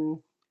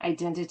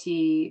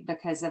identity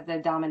because of the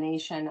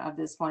domination of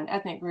this one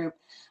ethnic group.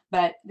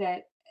 But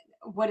that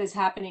what is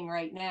happening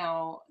right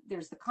now,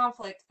 there's the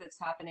conflict that's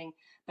happening,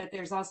 but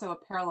there's also a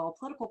parallel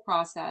political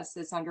process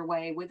that's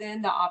underway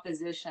within the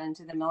opposition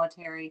to the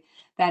military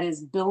that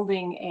is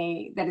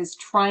that is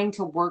trying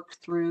to work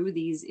through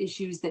these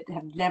issues that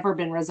have never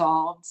been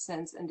resolved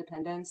since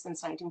independence,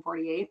 since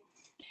 1948,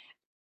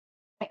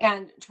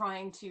 and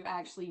trying to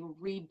actually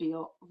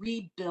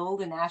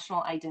rebuild a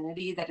national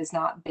identity that is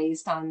not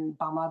based on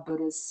Burma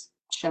Buddhist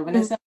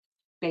chauvinism,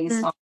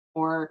 based on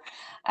more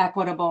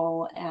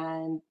equitable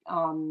and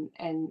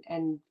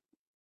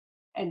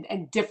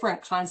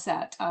different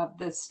concept of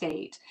the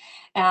state.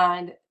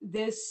 And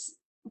this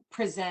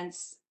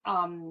presents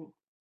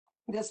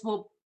this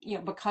will,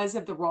 because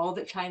of the role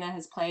that China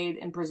has played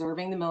in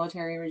preserving the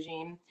military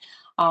regime,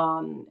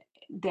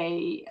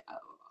 they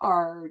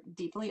are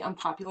deeply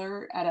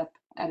unpopular at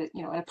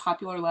a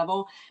popular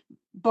level.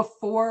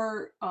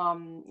 Before,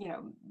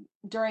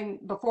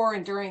 before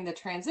and during the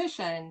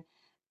transition,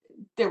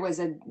 there was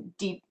a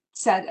deep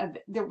set of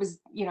there was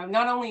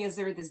not only is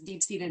there this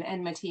deep-seated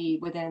enmity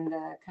within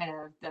the kind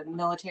of the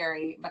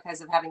military because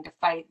of having to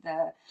fight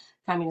the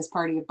Communist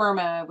Party of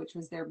Burma, which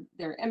was their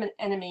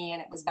enemy,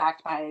 and it was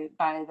backed by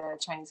the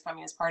Chinese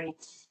Communist Party,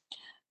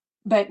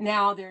 but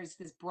now there's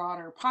this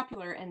broader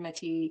popular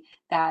enmity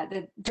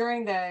that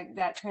during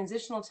that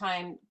transitional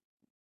time,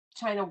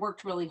 China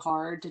worked really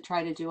hard to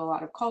try to do a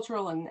lot of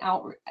cultural and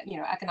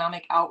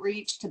economic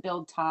outreach to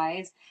build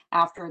ties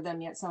after the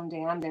Myitsone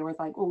Dam. They were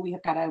like, "Oh,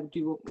 we've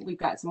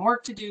got some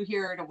work to do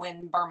here to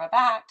win Burma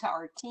back to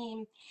our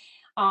team,"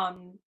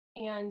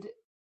 and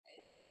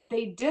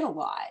they did a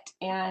lot,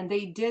 and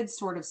they did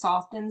sort of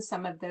soften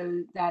some of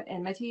that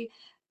enmity.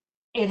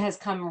 It has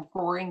come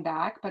roaring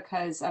back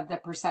because of the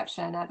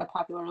perception at the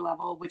popular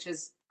level, which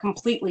is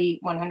completely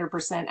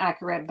 100%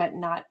 accurate, but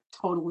not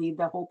totally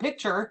the whole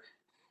picture.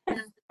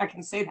 I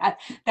can say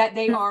that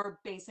they are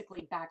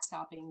basically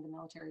backstopping the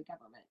military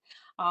government,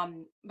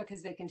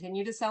 because they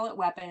continue to sell it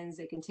weapons,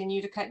 they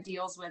continue to cut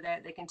deals with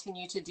it, they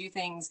continue to do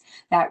things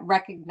that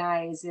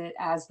recognize it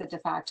as the de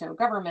facto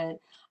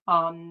government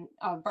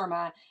of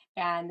Burma,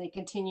 and they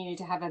continue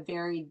to have a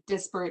very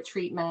disparate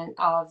treatment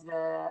of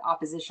the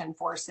opposition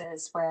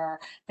forces, where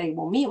they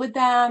will meet with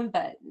them,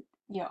 but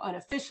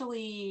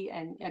unofficially,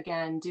 and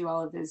again do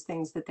all of those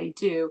things that they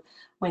do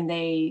when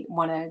they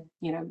want to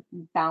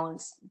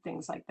balance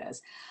things like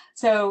this.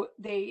 So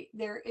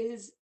there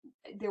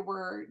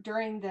were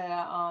during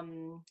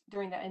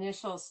the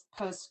initial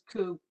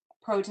post-coup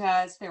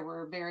protests, there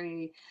were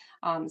very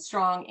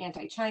strong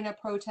anti-China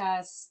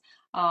protests,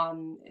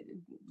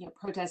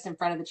 protests in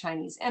front of the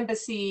Chinese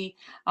embassy,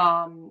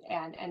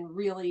 and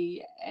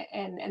really,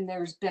 and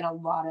there's been a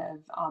lot of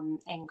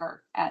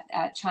anger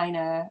at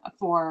China.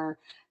 For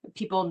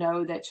people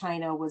know that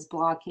China was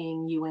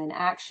blocking UN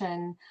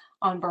action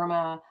on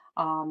Burma.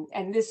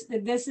 And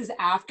this is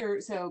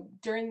after, so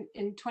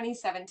in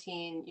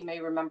 2017, you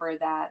may remember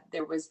that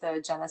there was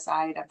the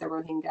genocide of the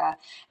Rohingya,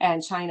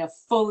 and China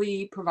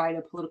fully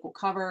provided political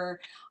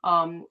cover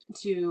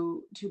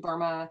to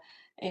Burma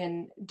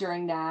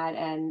during that,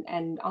 and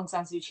Aung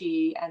San Suu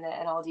Kyi and the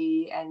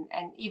NLD, and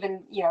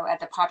even at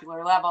the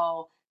popular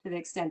level, to the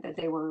extent that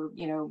they were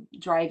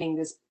driving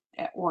this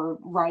or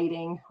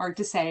writing, hard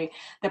to say,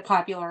 the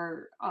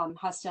popular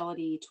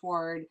hostility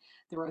toward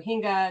the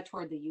Rohingya,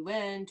 toward the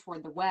UN,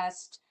 toward the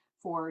West,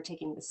 for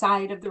taking the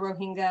side of the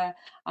Rohingya,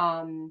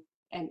 and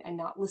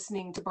not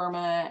listening to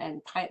Burma,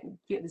 and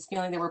this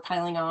feeling they were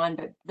piling on.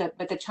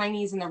 But the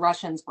Chinese and the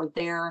Russians were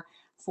there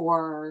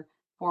for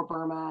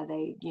Burma.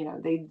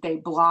 They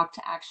blocked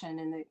action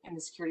in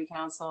the Security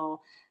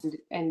Council,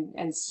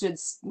 and stood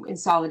in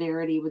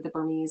solidarity with the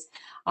Burmese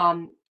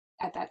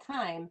at that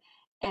time.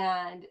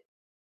 And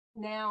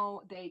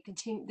now they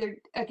continue. They're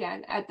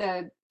again at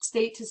the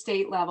state to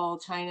state level.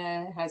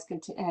 China has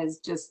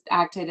just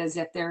acted as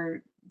if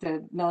the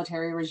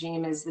military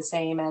regime is the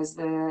same as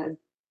the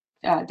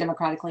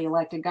democratically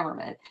elected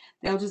government.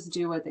 They'll just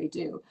do what they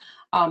do.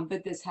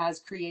 But this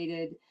has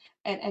created,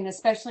 and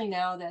especially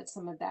now that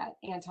some of that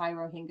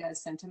anti-Rohingya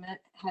sentiment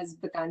has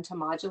begun to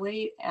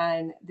modulate,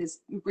 and this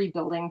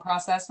rebuilding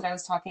process that I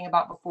was talking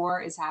about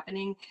before is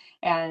happening,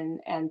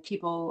 and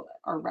people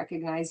are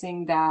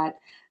recognizing that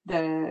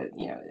there's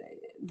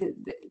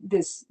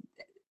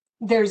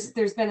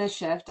been a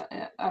shift,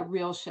 a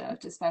real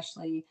shift,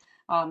 especially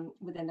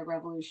within the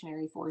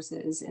revolutionary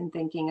forces, in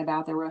thinking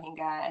about the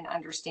Rohingya and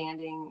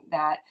understanding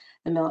that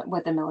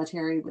what the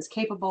military was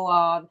capable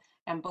of,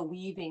 and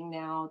believing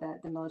now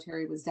that the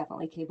military was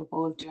definitely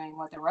capable of doing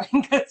what the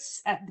Rohingya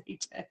said they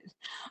did.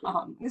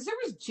 Because there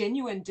was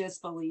genuine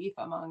disbelief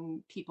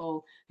among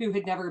people who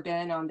had never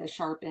been on the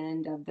sharp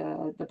end of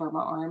the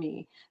Burma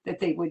army that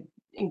they would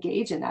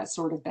engage in that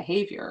sort of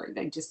behavior.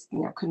 They just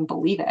couldn't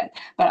believe it.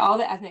 But all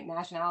the ethnic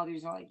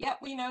nationalities are like, yep,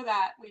 we know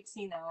that, we've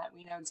seen that,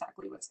 we know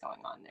exactly what's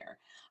going on there.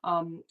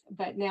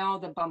 But now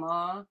the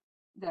Burma,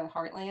 the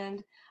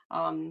heartland,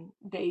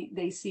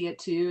 they see it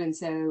too. And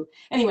so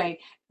anyway,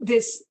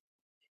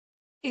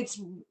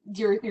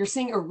 you're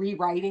seeing a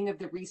rewriting of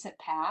the recent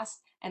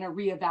past and a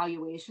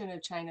reevaluation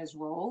of China's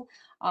role,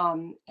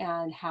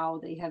 and how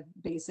they have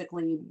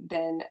basically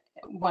been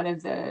one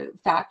of the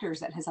factors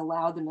that has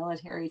allowed the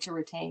military to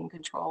retain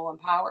control and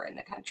power in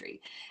the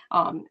country.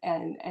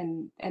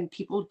 And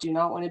people do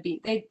not want to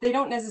be, they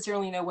don't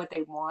necessarily know what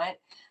they want,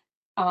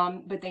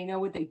 but they know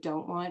what they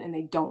don't want, and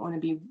they don't want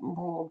to be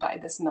ruled by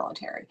this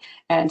military.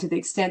 And to the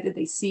extent that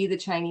they see the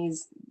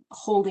Chinese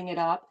holding it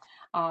up,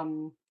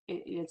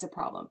 it's a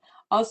problem.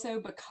 Also,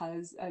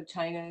 because of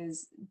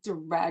China's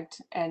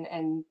direct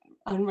and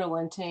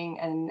unrelenting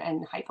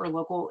and hyper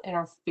local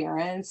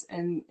interference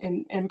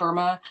in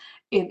Burma,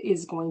 it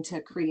is going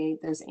to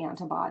create those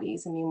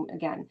antibodies. I mean,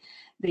 again,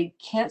 they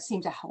can't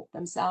seem to help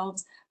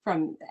themselves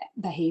from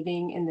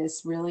behaving in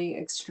this really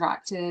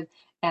extractive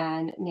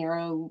and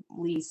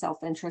narrowly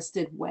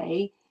self-interested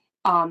way,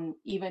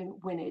 even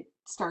when it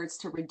starts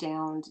to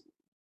redound,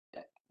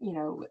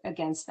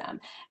 against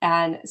them.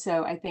 And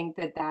so I think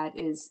that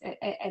is,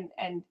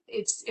 and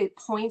it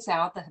points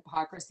out the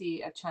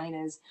hypocrisy of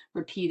China's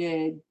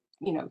repeated,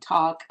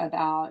 talk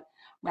about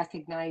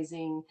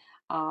recognizing,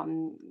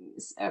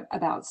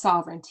 about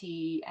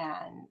sovereignty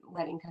and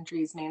letting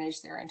countries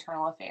manage their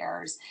internal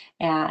affairs,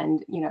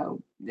 and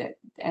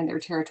and their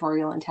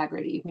territorial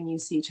integrity, when you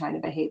see China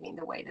behaving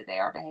the way that they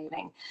are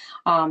behaving.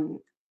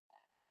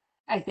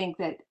 I think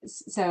that,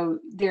 so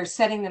they're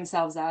setting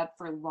themselves up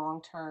for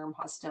long-term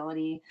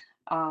hostility,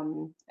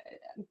 on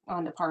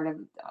the part of,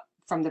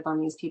 from the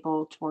Burmese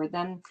people toward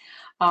them.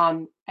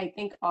 I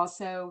think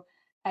also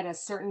at a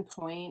certain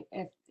point,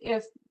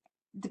 if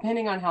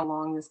depending on how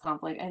long this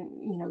conflict,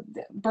 and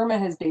Burma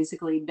has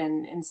basically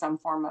been in some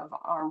form of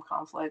armed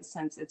conflict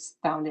since its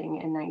founding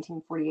in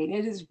 1948.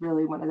 It is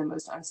really one of the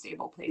most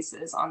unstable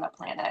places on the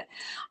planet.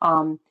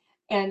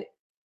 And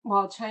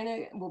while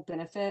China will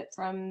benefit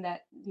from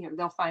that,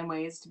 they'll find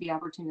ways to be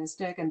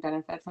opportunistic and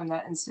benefit from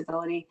that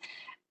instability,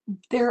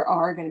 there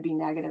are going to be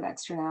negative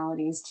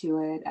externalities to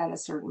it at a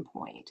certain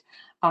point.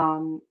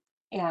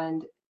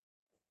 And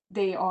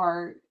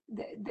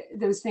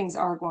those things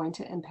are going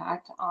to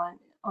impact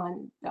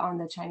on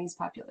the Chinese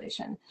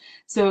population.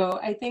 So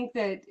I think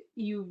that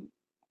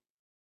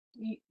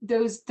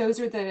those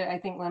are the, I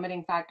think,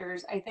 limiting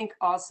factors. I think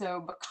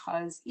also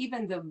because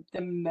even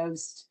the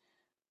most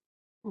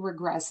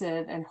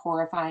regressive and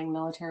horrifying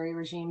military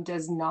regime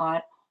does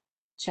not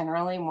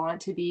generally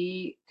want to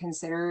be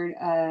considered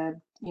a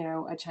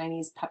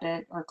Chinese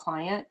puppet or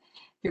client.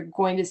 You're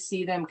going to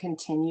see them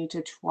continue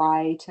to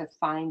try to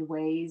find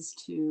ways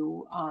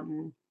to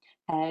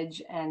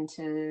hedge and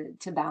to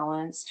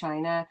balance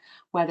China,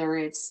 whether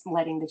it's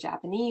letting the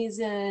Japanese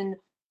in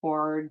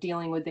or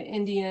dealing with the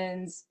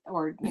Indians,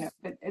 or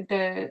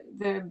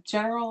the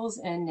generals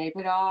in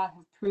Naypyidaw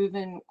have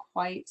proven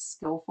quite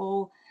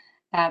skillful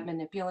at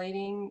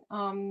manipulating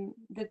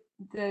the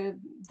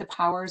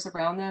powers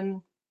around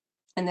them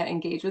and that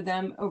engage with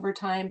them over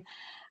time.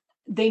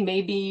 They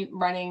may be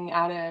running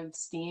out of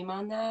steam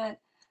on that,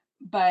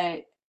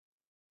 but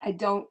I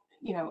don't,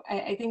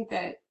 I think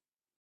that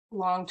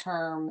long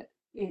term,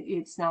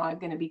 it's not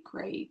going to be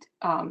great,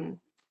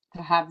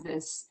 to have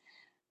this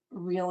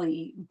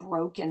really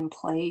broken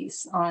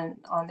place on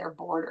their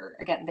border.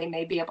 Again, they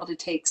may be able to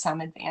take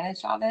some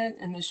advantage of it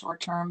in the short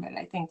term, but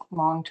I think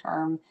long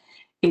term,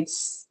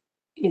 it's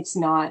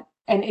not.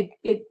 And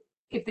if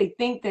they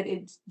think that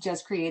it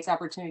just creates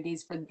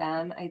opportunities for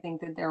them, I think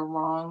that they're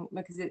wrong,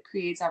 because it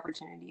creates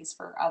opportunities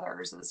for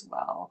others as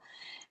well.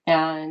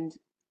 And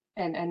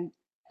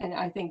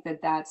I think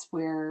that that's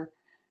where,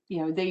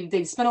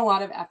 they've spent a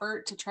lot of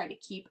effort to try to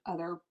keep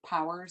other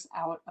powers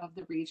out of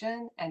the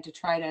region, and to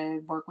try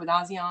to work with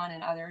ASEAN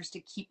and others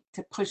to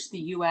push the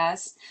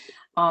US,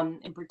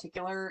 in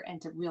particular, and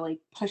to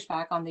really push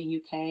back on the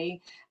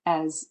UK,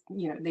 as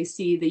they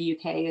see the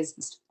UK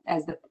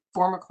as the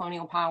former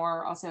colonial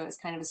power, also as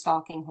kind of a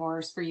stalking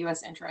horse for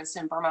US interests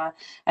in Burma.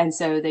 And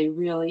so they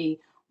really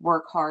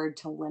work hard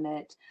to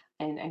limit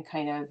and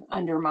kind of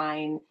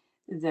undermine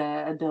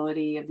the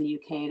ability of the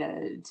UK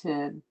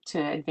to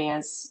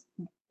advance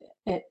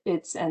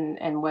its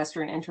and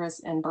Western interests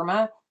in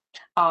Burma.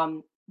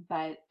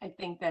 But I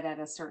think that at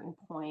a certain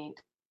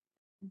point,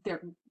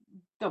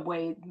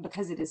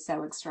 because it is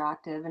so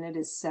extractive and it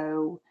is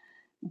so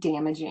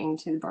damaging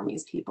to the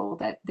Burmese people,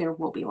 that there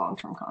will be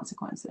long-term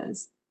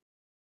consequences.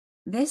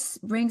 This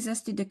brings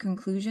us to the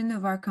conclusion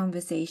of our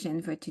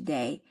conversation for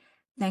today.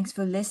 Thanks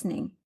for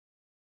listening.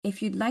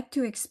 If you'd like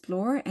to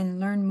explore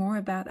and learn more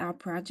about our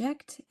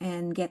project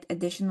and get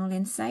additional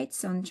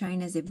insights on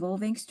China's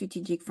evolving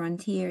strategic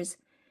frontiers,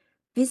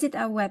 visit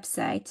our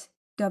website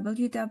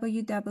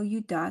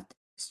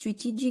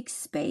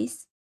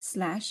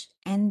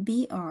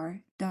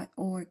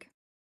www.strategicspace/nbr.org.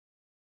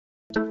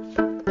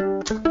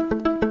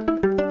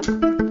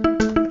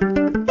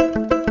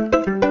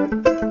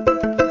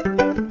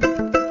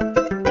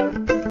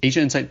 Asia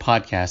Insight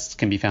podcasts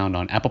can be found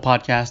on Apple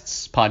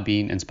Podcasts,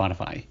 Podbean, and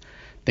Spotify.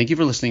 Thank you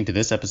for listening to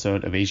this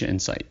episode of Asia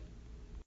Insight.